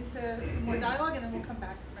into some more dialogue, and then we'll come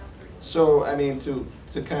back to round 3. So, I mean, to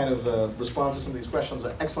kind of respond to some of these questions,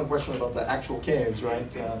 an excellent question about the actual caves,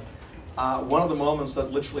 right? One of the moments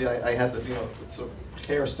that literally I had the, sort of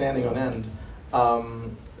hair standing on end.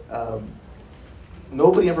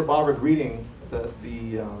 Nobody ever bothered reading the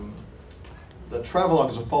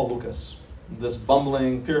travelogues of Paul Lucas, this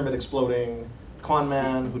bumbling, pyramid exploding con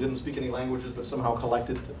man who didn't speak any languages but somehow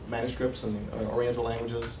collected manuscripts in Oriental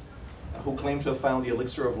languages, who claimed to have found the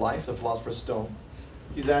elixir of life, the Philosopher's Stone.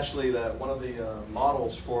 He's actually one of the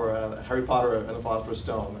models for Harry Potter and the Philosopher's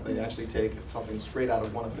Stone. They actually take something straight out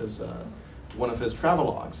of one of his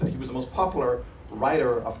travelogues. He was the most popular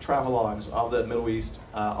writer of travelogues of the Middle East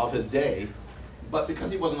of his day. But because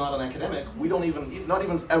he was not an academic, not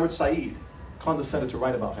even Edward Said condescended to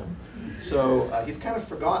write about him. So he's kind of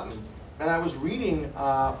forgotten. And I was reading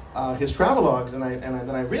his travelogues, and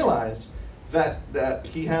then I realized that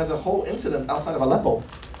he has a whole incident outside of Aleppo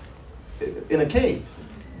in a cave,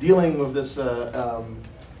 dealing with this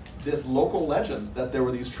this local legend that there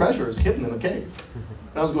were these treasures hidden in the cave.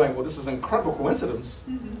 And I was going, well, this is an incredible coincidence.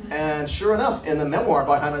 And sure enough, in the memoir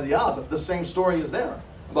by Hannah Diab, the same story is there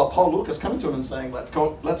about Paul Lucas coming to him and saying,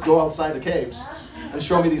 let's go outside the caves and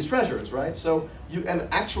show me these treasures, right? So and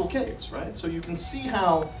actual caves, right? So you can see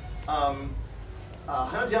how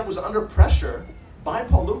Hannah Diab was under pressure by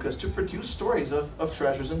Paul Lucas to produce stories of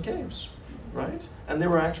treasures in caves, right? And there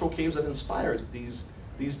were actual caves that inspired these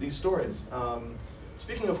stories.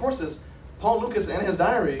 Speaking of horses, Paul Lucas in his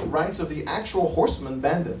diary writes of the actual horsemen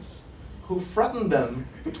bandits who threatened them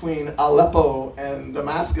between Aleppo and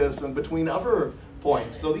Damascus and between other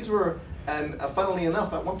points. So these were, and funnily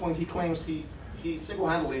enough, at one point he claims he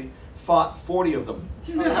single-handedly fought 40 of them.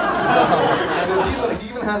 And he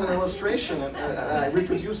even has an illustration, and I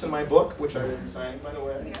reproduce in my book, which I didn't sign, by the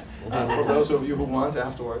way, for those of you who want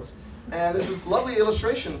afterwards. And there's this lovely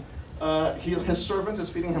illustration. His servant is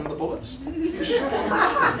feeding him the bullets. He's shooting,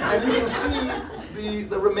 and you can see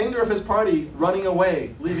the remainder of his party running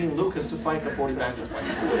away, leaving Lucas to fight the 40 bandits by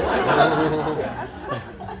himself.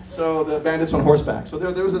 So the bandits on horseback. So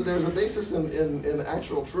there's a basis in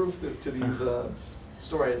actual truth to these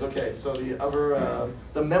stories. Okay, so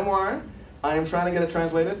the memoir, I am trying to get it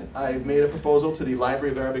translated. I've made a proposal to the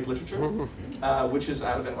Library of Arabic Literature, which is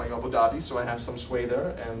out of NYU Abu Dhabi, so I have some sway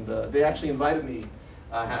there. And they actually invited me,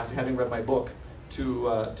 after having read my book, to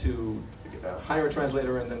hire a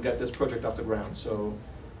translator and then get this project off the ground. So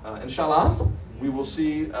Inshallah, we will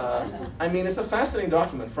see. I mean, it's a fascinating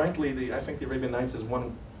document. Frankly, I think the Arabian Nights is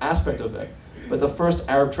one aspect of it. But the first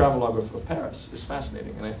Arab travelograph of Paris is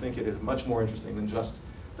fascinating, and I think it is much more interesting than just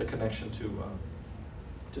the connection to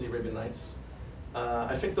the Arabian Nights.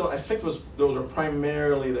 I think those are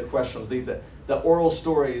primarily the questions. The oral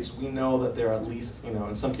stories, we know that they're at least,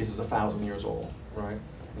 in some cases 1,000 years old, right?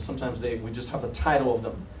 And sometimes we just have the title of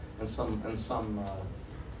them and some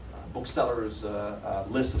bookseller's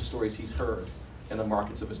list of stories he's heard in the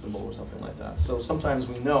markets of Istanbul or something like that. So sometimes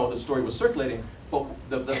we know the story was circulating, but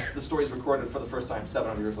the story is recorded for the first time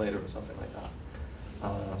 700 years later or something like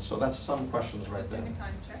that. So that's some questions right there. Doing a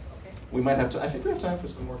time check, okay. We might have to, I think we have time for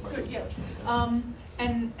some more questions. Good, yes.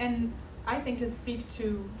 Actually. And I think to speak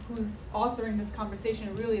to who's authoring this conversation,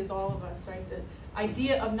 it really is all of us, right? The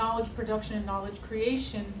idea of knowledge production and knowledge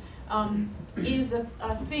creation is a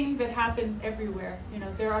thing that happens everywhere.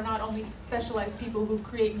 There are not only specialized people who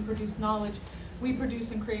create and produce knowledge. We produce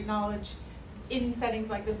and create knowledge in settings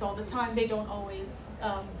like this all the time. They don't always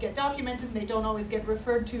get documented. They don't always get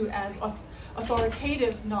referred to as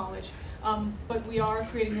authoritative knowledge. But we are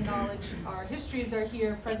creating the knowledge. Our histories are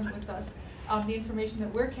here, present with us. The information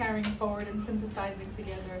that we're carrying forward and synthesizing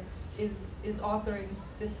together is authoring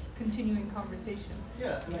this continuing conversation.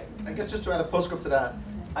 Yeah, and I guess just to add a postscript to that,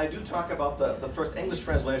 I do talk about the first English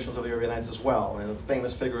translations of the Arabian Nights as well, and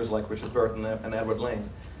famous figures like Richard Burton and Edward Lane.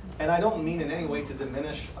 And I don't mean in any way to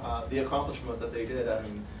diminish the accomplishment that they did. I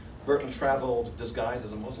mean, Burton traveled disguised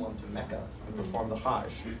as a Muslim to Mecca and performed the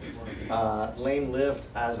Hajj. Lane lived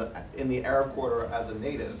in the Arab quarter as a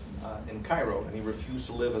native in Cairo, and he refused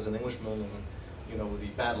to live as an Englishman with the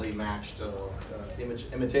badly matched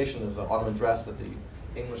imitation of the Ottoman dress that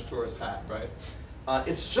the English tourists had, right?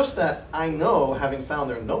 It's just that I know, having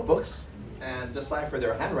found their notebooks and deciphered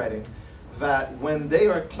their handwriting, that when they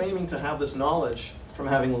are claiming to have this knowledge from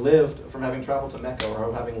having traveled to Mecca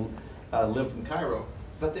or having lived in Cairo,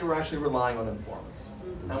 that they were actually relying on informants.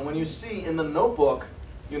 And when you see in the notebook,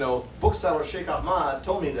 bookseller Sheikh Ahmad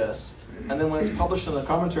told me this, and then when it's published in the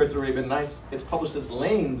commentary to the Arabian Nights, it's published as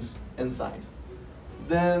Lane's insight,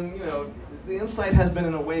 then the insight has been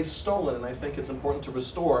in a way stolen, and I think it's important to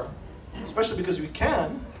restore, especially because we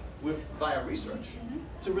can, via research,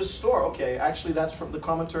 to restore, okay, actually that's from the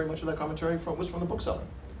commentary, much of that commentary was from the bookseller,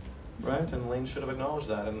 right? And Lane should have acknowledged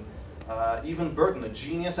that. And even Burton, a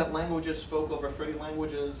genius at languages, spoke over 30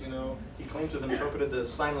 languages, he claimed to have interpreted the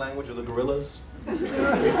sign language of the gorillas.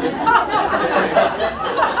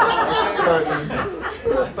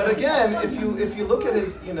 But again, if you look at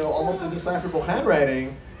his almost indecipherable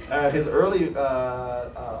handwriting, his early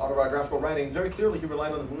autobiographical writing, very clearly he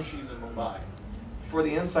relied on the Munshis in Mumbai for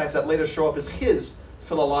the insights that later show up as his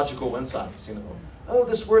philological insights. Oh,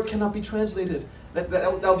 this word cannot be translated.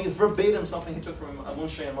 That'll be verbatim something he took from a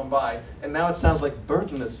Munshi in Mumbai, and now it sounds like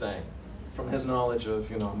Burton is saying, from his knowledge of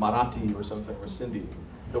Marathi or something, or Sindhi,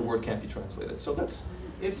 the word can't be translated. So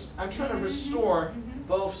I'm trying to restore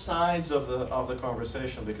both sides of the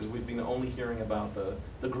conversation, because we've been only hearing about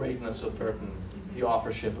the greatness of Burton, the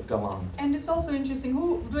authorship of Galan. And it's also interesting,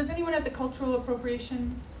 was anyone at the cultural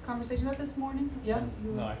appropriation conversation at this morning? Yeah?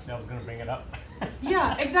 No, actually I was going to bring it up.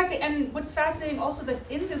 Yeah, exactly. And what's fascinating also that's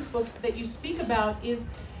in this book that you speak about is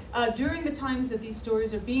during the times that these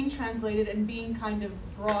stories are being translated and being kind of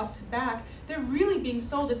brought back, they're really being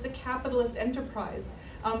sold. It's a capitalist enterprise.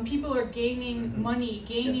 People are gaining money,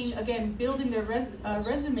 again, building their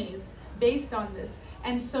resumes based on this.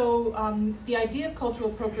 And so the idea of cultural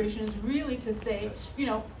appropriation is really to say,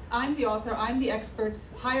 I'm the author, I'm the expert,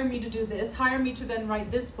 hire me to do this, hire me to then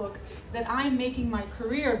write this book, that I'm making my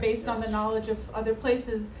career based on the knowledge of other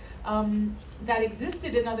places that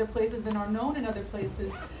existed in other places and are known in other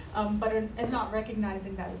places, but is not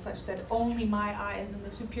recognizing that as such, that only my eyes and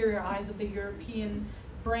the superior eyes of the European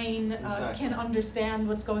brain can understand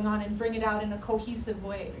what's going on and bring it out in a cohesive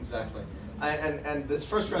way. Exactly. And this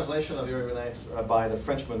first translation of the Arabian Nights by the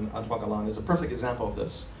Frenchman Antoine Galland is a perfect example of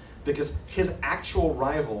this, because his actual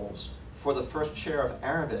rivals for the first chair of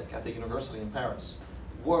Arabic at the university in Paris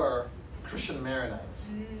were Christian Maronites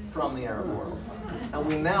from the Arab world. And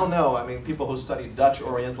we now know, I mean, people who study Dutch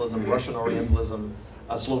Orientalism, Russian Orientalism,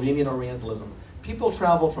 Slovenian Orientalism, people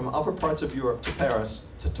traveled from other parts of Europe to Paris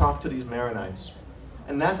to talk to these Maronites.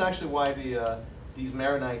 And that's actually why these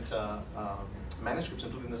Maronite manuscripts,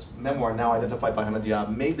 including this memoir now identified by Hamad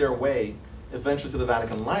Diab, made their way eventually to the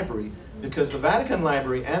Vatican Library, because the Vatican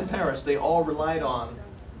Library and Paris, they all relied on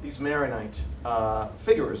these Maronite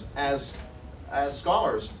figures as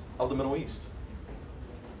scholars of the Middle East.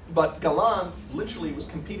 But Galland literally was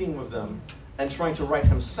competing with them and trying to write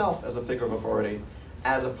himself as a figure of authority.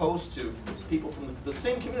 as opposed to people from the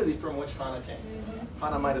same community from which Hannah came.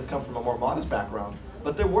 Hannah might have come from a more modest background,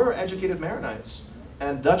 but there were educated Maronites,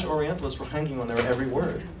 and Dutch Orientalists were hanging on their every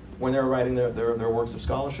word when they were writing their works of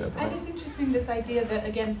scholarship. And it's interesting, this idea that,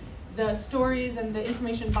 again, the stories and the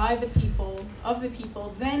information by the people, of the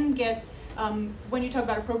people, then get, when you talk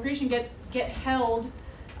about appropriation, get held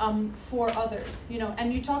for others, you know.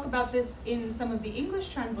 And you talk about this in some of the English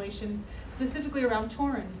translations, specifically around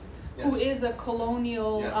Torrens, who is a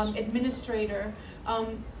colonial administrator,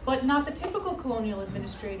 but not the typical colonial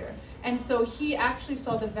administrator. And so he actually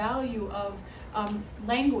saw the value of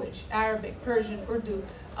language, Arabic, Persian, Urdu,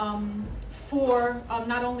 for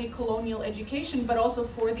not only colonial education, but also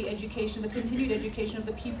for the education, the continued education of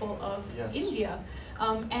the people of India.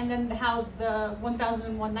 And then how the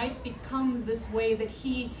 1001 Nights becomes this way that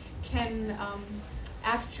he can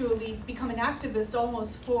actually become an activist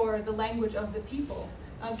almost for the language of the people.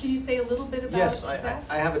 Can you say a little bit about that? Yes,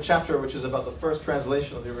 I have a chapter which is about the first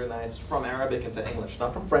translation of the Arabian Nights from Arabic into English,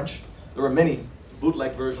 not from French. There were many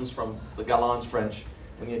bootleg versions from the Galland's French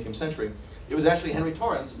in the 18th century. It was actually Henry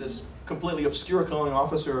Torrens, this completely obscure colonial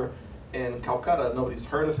officer in Calcutta. Nobody's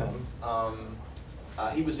heard of him.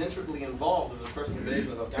 He was integrally involved in the first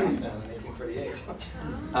invasion of Afghanistan in 1838.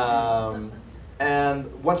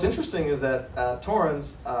 And what's interesting is that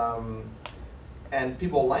Torrens and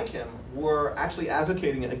people like him were actually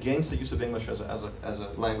advocating against the use of English as a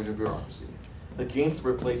language of bureaucracy, against the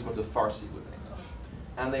replacement of Farsi with English.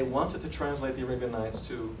 And they wanted to translate the Arabian Nights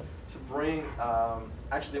to bring,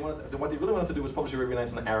 actually what they really wanted to do was publish the Arabian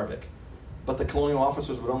Nights in Arabic. But the colonial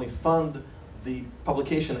officers would only fund the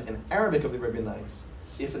publication in Arabic of the Arabian Nights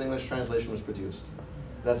if an English translation was produced.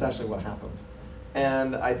 That's actually what happened.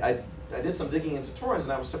 And I did some digging into Torrens,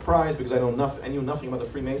 and I was surprised because I knew nothing about the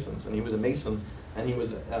Freemasons, and he was a Mason, and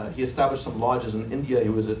he established some lodges in India. He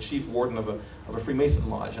was a chief warden of a Freemason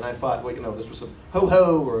lodge, and I thought, well, you know, this was some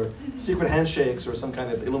ho-ho or secret handshakes or some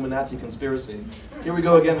kind of Illuminati conspiracy. Here we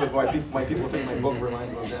go again with my people think my book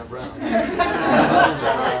reminds me of Dan Brown.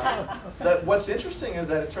 But, what's interesting is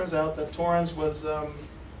that it turns out that Torrens was an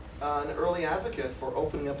early advocate for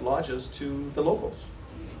opening up lodges to the locals.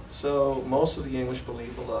 So most of the English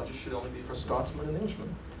believed the lodges should only be for Scotsmen and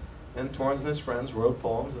Englishmen. And Torrens and his friends wrote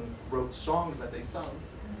poems and wrote songs that they sung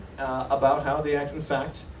about how they act. In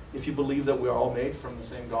fact, if you believe that we are all made from the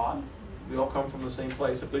same God, we all come from the same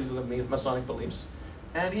place, if these are the Masonic beliefs.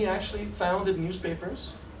 And he actually founded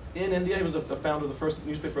newspapers in India. He was the founder of the first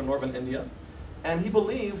newspaper in northern India. And he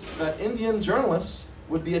believed that Indian journalists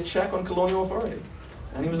would be a check on colonial authority.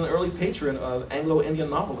 And he was an early patron of Anglo-Indian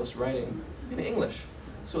novelists writing in English.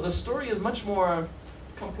 So the story is much more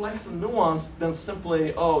complex and nuanced than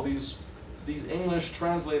simply, oh, these English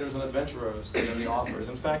translators and adventurers that are the authors.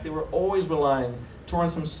 In fact, they were always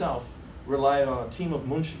Torrens himself relied on a team of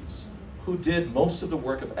munshis who did most of the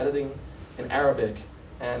work of editing in Arabic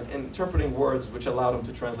and interpreting words which allowed him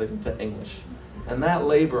to translate into English. And that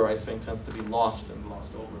labor, I think, tends to be lost and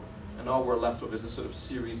glossed over. And all we're left with is this sort of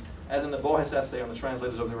series, as in the Bohes essay on the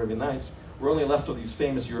translators of the Arabian Nights, we're only left with these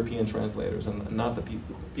famous European translators and not the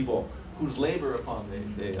people whose labor upon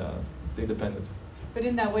they depended. But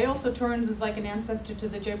in that way, also, Torrens is like an ancestor to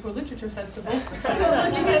the Jaipur Literature Festival,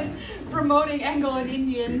 looking at promoting Anglo and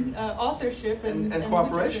Indian authorship and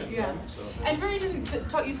cooperation. Yeah. So, and very interesting,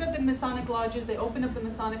 you said the Masonic lodges, they opened up the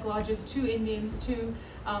Masonic lodges to Indians, to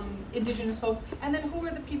indigenous folks, and then who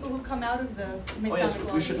are the people who come out of the Masonic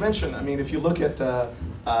lodges? We should mention, I mean, if you look at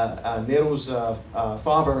Nehru's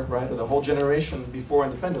father, right, or the whole generation before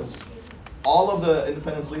independence, all of the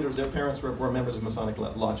independence leaders, their parents were members of Masonic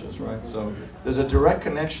lodges, right? So there's a direct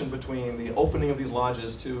connection between the opening of these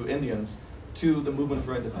lodges to Indians to the movement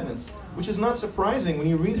for independence, which is not surprising when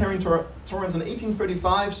you read Henry Torrens in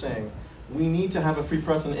 1835 saying, we need to have a free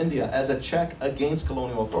press in India as a check against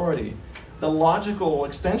colonial authority. The logical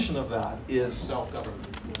extension of that is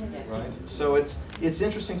self-government, right? So it's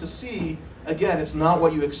interesting to see, again, it's not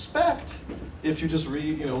what you expect if you just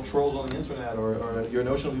read, you know, trolls on the internet, or your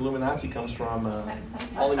notion of the Illuminati comes from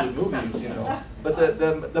Hollywood movies, you know. But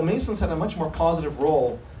the Masons had a much more positive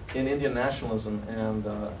role in Indian nationalism and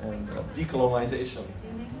decolonization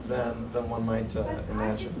than one might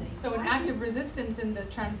imagine. So an active resistance in the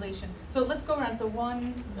translation. So let's go around. So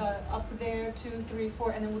one up there, 2, 3,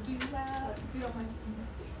 4, and then we'll do last, if you don't mind.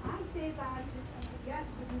 I'd say that, yes,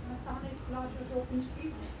 the Masonic lodge was open to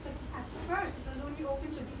people, but at first it was only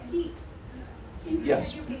open to the elite.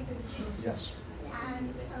 Yes. Educated elite. Yes.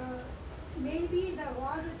 And maybe there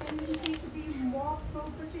was a tendency to be more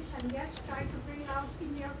pro-British and yet try to bring out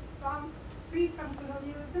India free from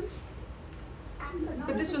colonialism.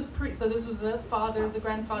 But this was so this was the fathers, the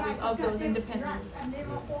grandfathers of those independents. Right. And they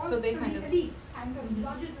were all So they from kind the of elite, and the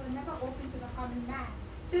lodges were never open to the common man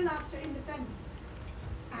till after independence.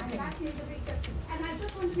 And that made a big difference. And I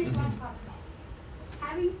just want to make one comment.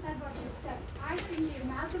 Having said what you said, I think the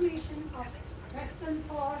amalgamation of Western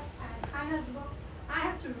thought and Hannah's books, I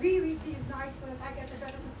have to reread these nights so that I get a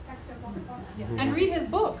better perspective of the book. And read his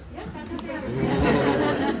book. Yes, that's okay.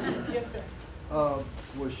 Yes, sir.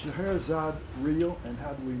 Was Scheherazade real, and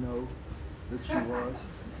how do we know that she was?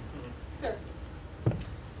 Sir.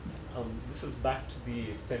 This is back to the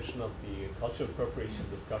extension of the cultural appropriation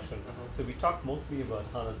discussion. So we talked mostly about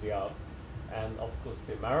Hana Diab and of course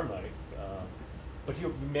the Maronites, but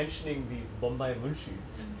you're mentioning these Bombay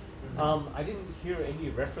Munshis. I didn't hear any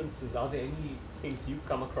references. Are there any things you've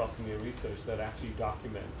come across in your research that actually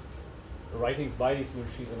document the writings by these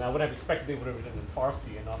Munshis? And I would have expected they would have written in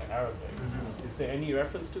Farsi and not in Arabic. Is there any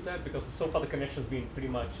reference to that? Because so far the connection's been pretty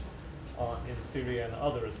much in Syria and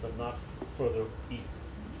others, but not further east.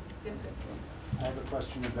 Yes, sir. I have a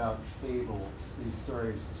question about fables, these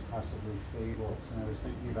stories as possibly fables, and I was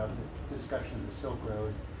thinking about the discussion of the Silk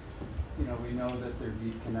Road. You know, we know that there are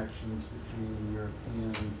deep connections between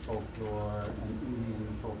European folklore and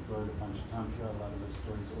Indian folklore, the Panchatantra. A lot of those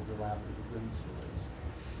stories overlap with the Grimm stories.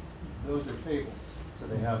 Those are fables, so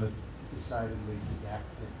they have a decidedly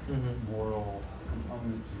didactic, moral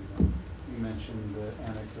component to them. You mentioned the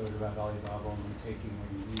anecdote about Ali Baba only taking what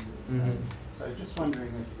he needed. So I was just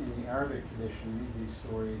wondering if in the Arabic tradition, any of these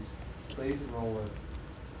stories played the role of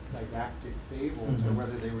didactic fables, or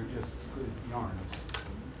whether they were just good yarns.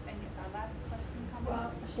 And yes, our last question comes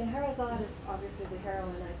Well, Scheherazade is obviously the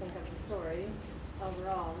heroine, I think, of the story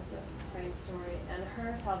overall, the frame story, and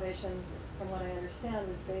her salvation, from what I understand,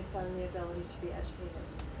 was based on the ability to be educated.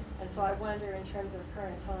 And so I wonder, in terms of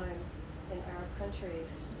current times in Arab countries,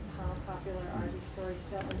 how popular are these stories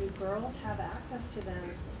still, and do girls have access to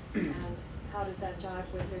them, and how does that jive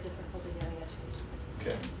with their difficulty getting education?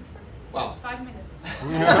 Okay. Wow. 5 minutes.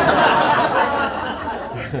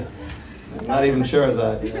 Not even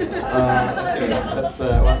Scheherazade. Okay, that's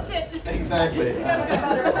That's it. Exactly.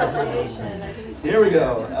 Here we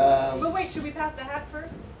go. But wait, should we pass the hat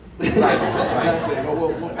first? Right, exactly.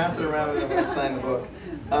 We'll pass it around and then we'll sign the book.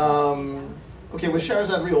 Okay, with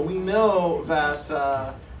Scheherazade real, we know that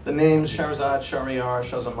the names Scheherazade, Shahryar,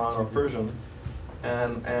 Shahzaman are Persian,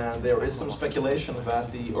 and there is some speculation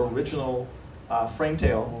that the original frame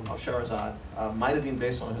tale of Scheherazade might have been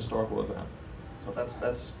based on a historical event. So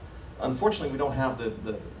that's unfortunately we don't have the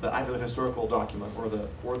either the historical document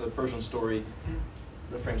or the Persian story,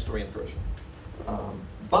 the frame story in Persian.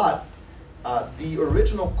 But the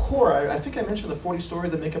original core, I think I mentioned the 40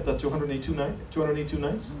 stories that make up the 282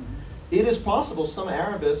 nights. It is possible, some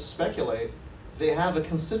Arabists speculate, they have a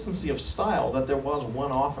consistency of style, that there was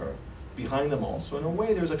one author behind them all. So in a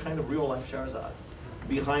way, there's a kind of real-life Scheherazade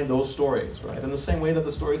behind those stories, right? In the same way that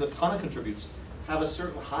the stories that Hana contributes have a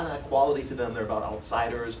certain Hana quality to them. They're about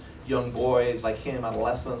outsiders, young boys like him,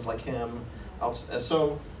 adolescents like him.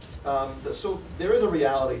 So there is a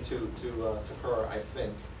reality to her, I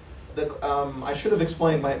think. I should have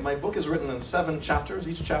explained, my book is written in 7 chapters.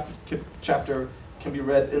 Each chapter can be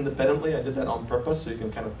read independently. I did that on purpose, so you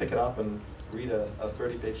can kind of pick it up and read a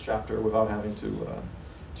 30-page chapter without having to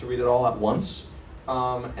read it all at once.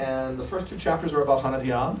 And the first 2 chapters are about Hana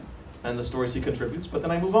Diab and the stories he contributes, but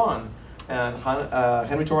then I move on. And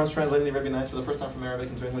Henry Torrance translated the Arabian Nights for the first time from Arabic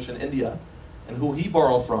into English in India, and who he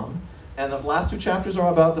borrowed from. And the last 2 chapters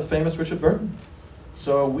are about the famous Richard Burton.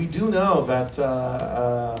 So we do know that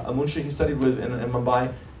a Munshi he studied with in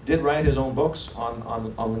Mumbai did write his own books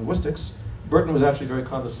on linguistics. Burton was actually very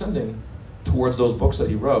condescending towards those books that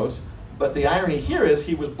he wrote. But the irony here is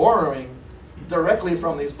he was borrowing directly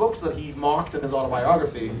from these books that he mocked in his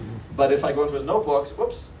autobiography. But if I go into his notebooks,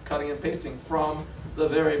 whoops, cutting and pasting from the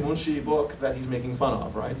very Munshi book that he's making fun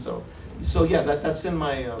of, right? So yeah, that's in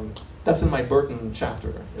my Burton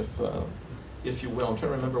chapter, if you will. I'm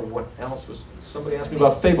trying to remember what else was. Somebody asked me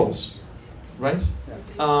about fables, right?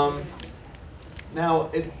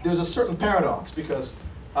 Now there's a certain paradox because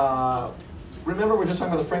remember we're just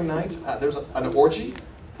talking about the frame night. There's an orgy.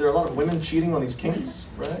 There are a lot of women cheating on these kings,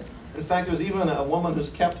 right? In fact, there's even a woman who's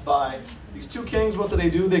kept by these 2 kings. What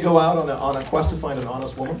do? They go out on a quest to find an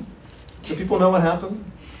honest woman. Do people know what happened?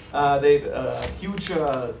 A huge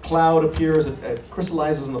cloud appears. It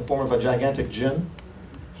crystallizes in the form of a gigantic jinn.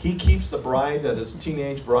 He keeps the bride, this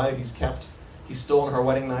teenage bride he's kept. He stole on her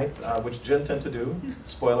wedding night, which jinn tend to do.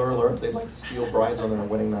 Spoiler alert, they like to steal brides on their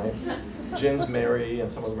wedding night. Jinns marry, and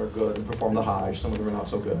some of them are good and perform the Hajj, some of them are not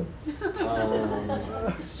so good.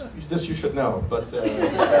 This you should know, but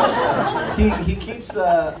he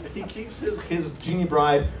keeps his genie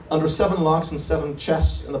bride under 7 locks and 7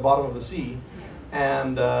 chests in the bottom of the sea.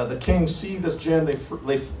 And the kings see this jinn,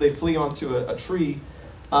 they flee onto a tree.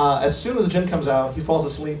 As soon as the jinn comes out, he falls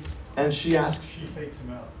asleep, and she asks. She fakes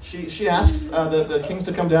him out. She asks the kings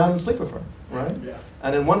to come down and sleep with her, right? Yeah.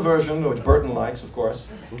 And in one version, which Burton likes, of course,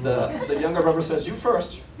 the younger brother says, "You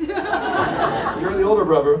first. You're the older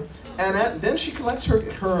brother." And then she collects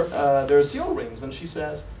their seal rings, and she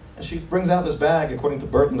says, and she brings out this bag. According to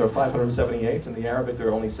Burton, there are 578. In the Arabic, there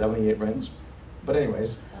are only 78 rings. But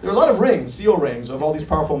anyways, there are a lot of rings, seal rings, of all these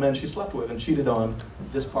powerful men she slept with and cheated on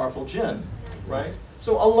this powerful jinn, right?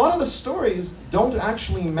 So a lot of the stories don't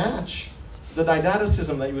actually match the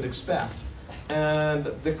didacticism that you would expect. And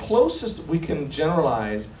the closest we can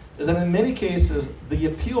generalize is that in many cases, the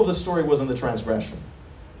appeal of the story was in the transgression,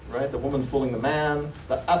 right? The woman fooling the man,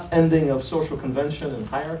 the upending of social convention and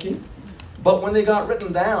hierarchy. But when they got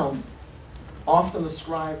written down, often the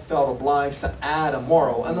scribe felt obliged to add a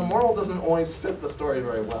moral, and the moral doesn't always fit the story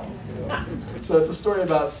very well. You know? So it's a story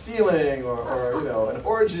about stealing or you know, an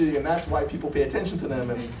orgy, and that's why people pay attention to them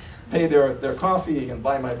and pay their coffee and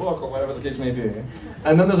buy my book or whatever the case may be.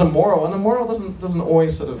 And then there's a moral, and the moral doesn't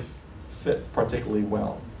always sort of fit particularly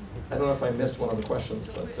well. I don't know if I missed one of the questions,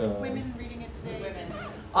 but women reading it today. Women.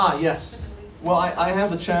 Ah, yes. Well, I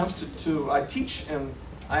have the chance I teach, and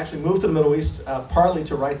I actually moved to the Middle East partly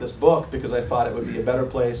to write this book because I thought it would be a better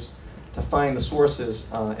place to find the sources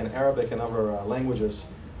in Arabic and other languages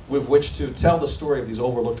with which to tell the story of these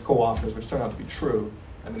overlooked co-authors, which turn out to be true.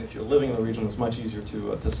 I mean, if you're living in the region, it's much easier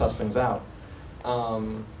to suss things out.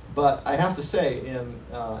 But I have to say, in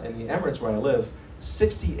the Emirates where I live,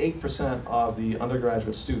 68% of the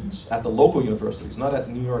undergraduate students at the local universities, not at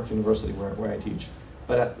New York University where I teach,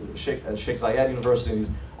 but at Sheikh Zayed University,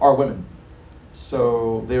 are women.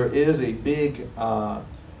 So there is a big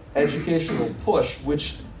educational push,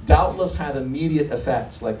 which doubtless has immediate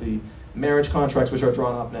effects, like the marriage contracts which are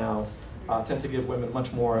drawn up now tend to give women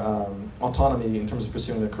much more autonomy in terms of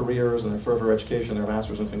pursuing their careers and their further education, their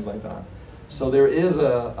masters and things like that. So there is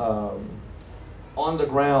a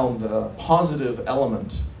on-the-ground positive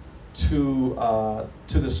element to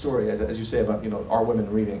this story, as you say about our women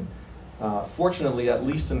reading. Fortunately, at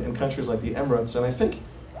least in countries like the Emirates, and I think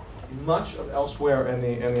much of elsewhere in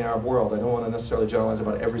the Arab world. I don't want to necessarily generalize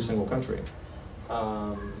about every single country.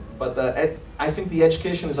 But I think the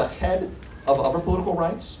education is ahead of other political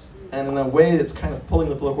rights, and in a way it's kind of pulling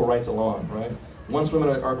the political rights along, right? Once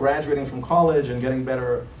women are graduating from college and getting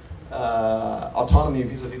better autonomy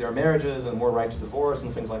vis-a-vis their marriages and more right to divorce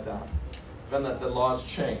and things like that, then the laws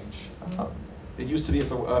change. It used to be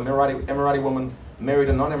if a Emirati woman married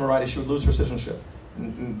a non-Emirati, she would lose her citizenship.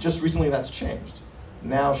 And just recently that's changed.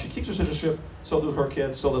 Now she keeps her citizenship, so do her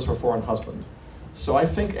kids, so does her foreign husband. So I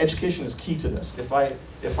think education is key to this. If I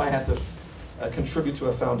had to contribute to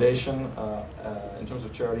a foundation in terms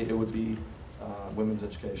of charity, it would be women's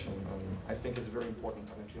education. I think it's very important,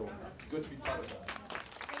 and I feel good to be part of that.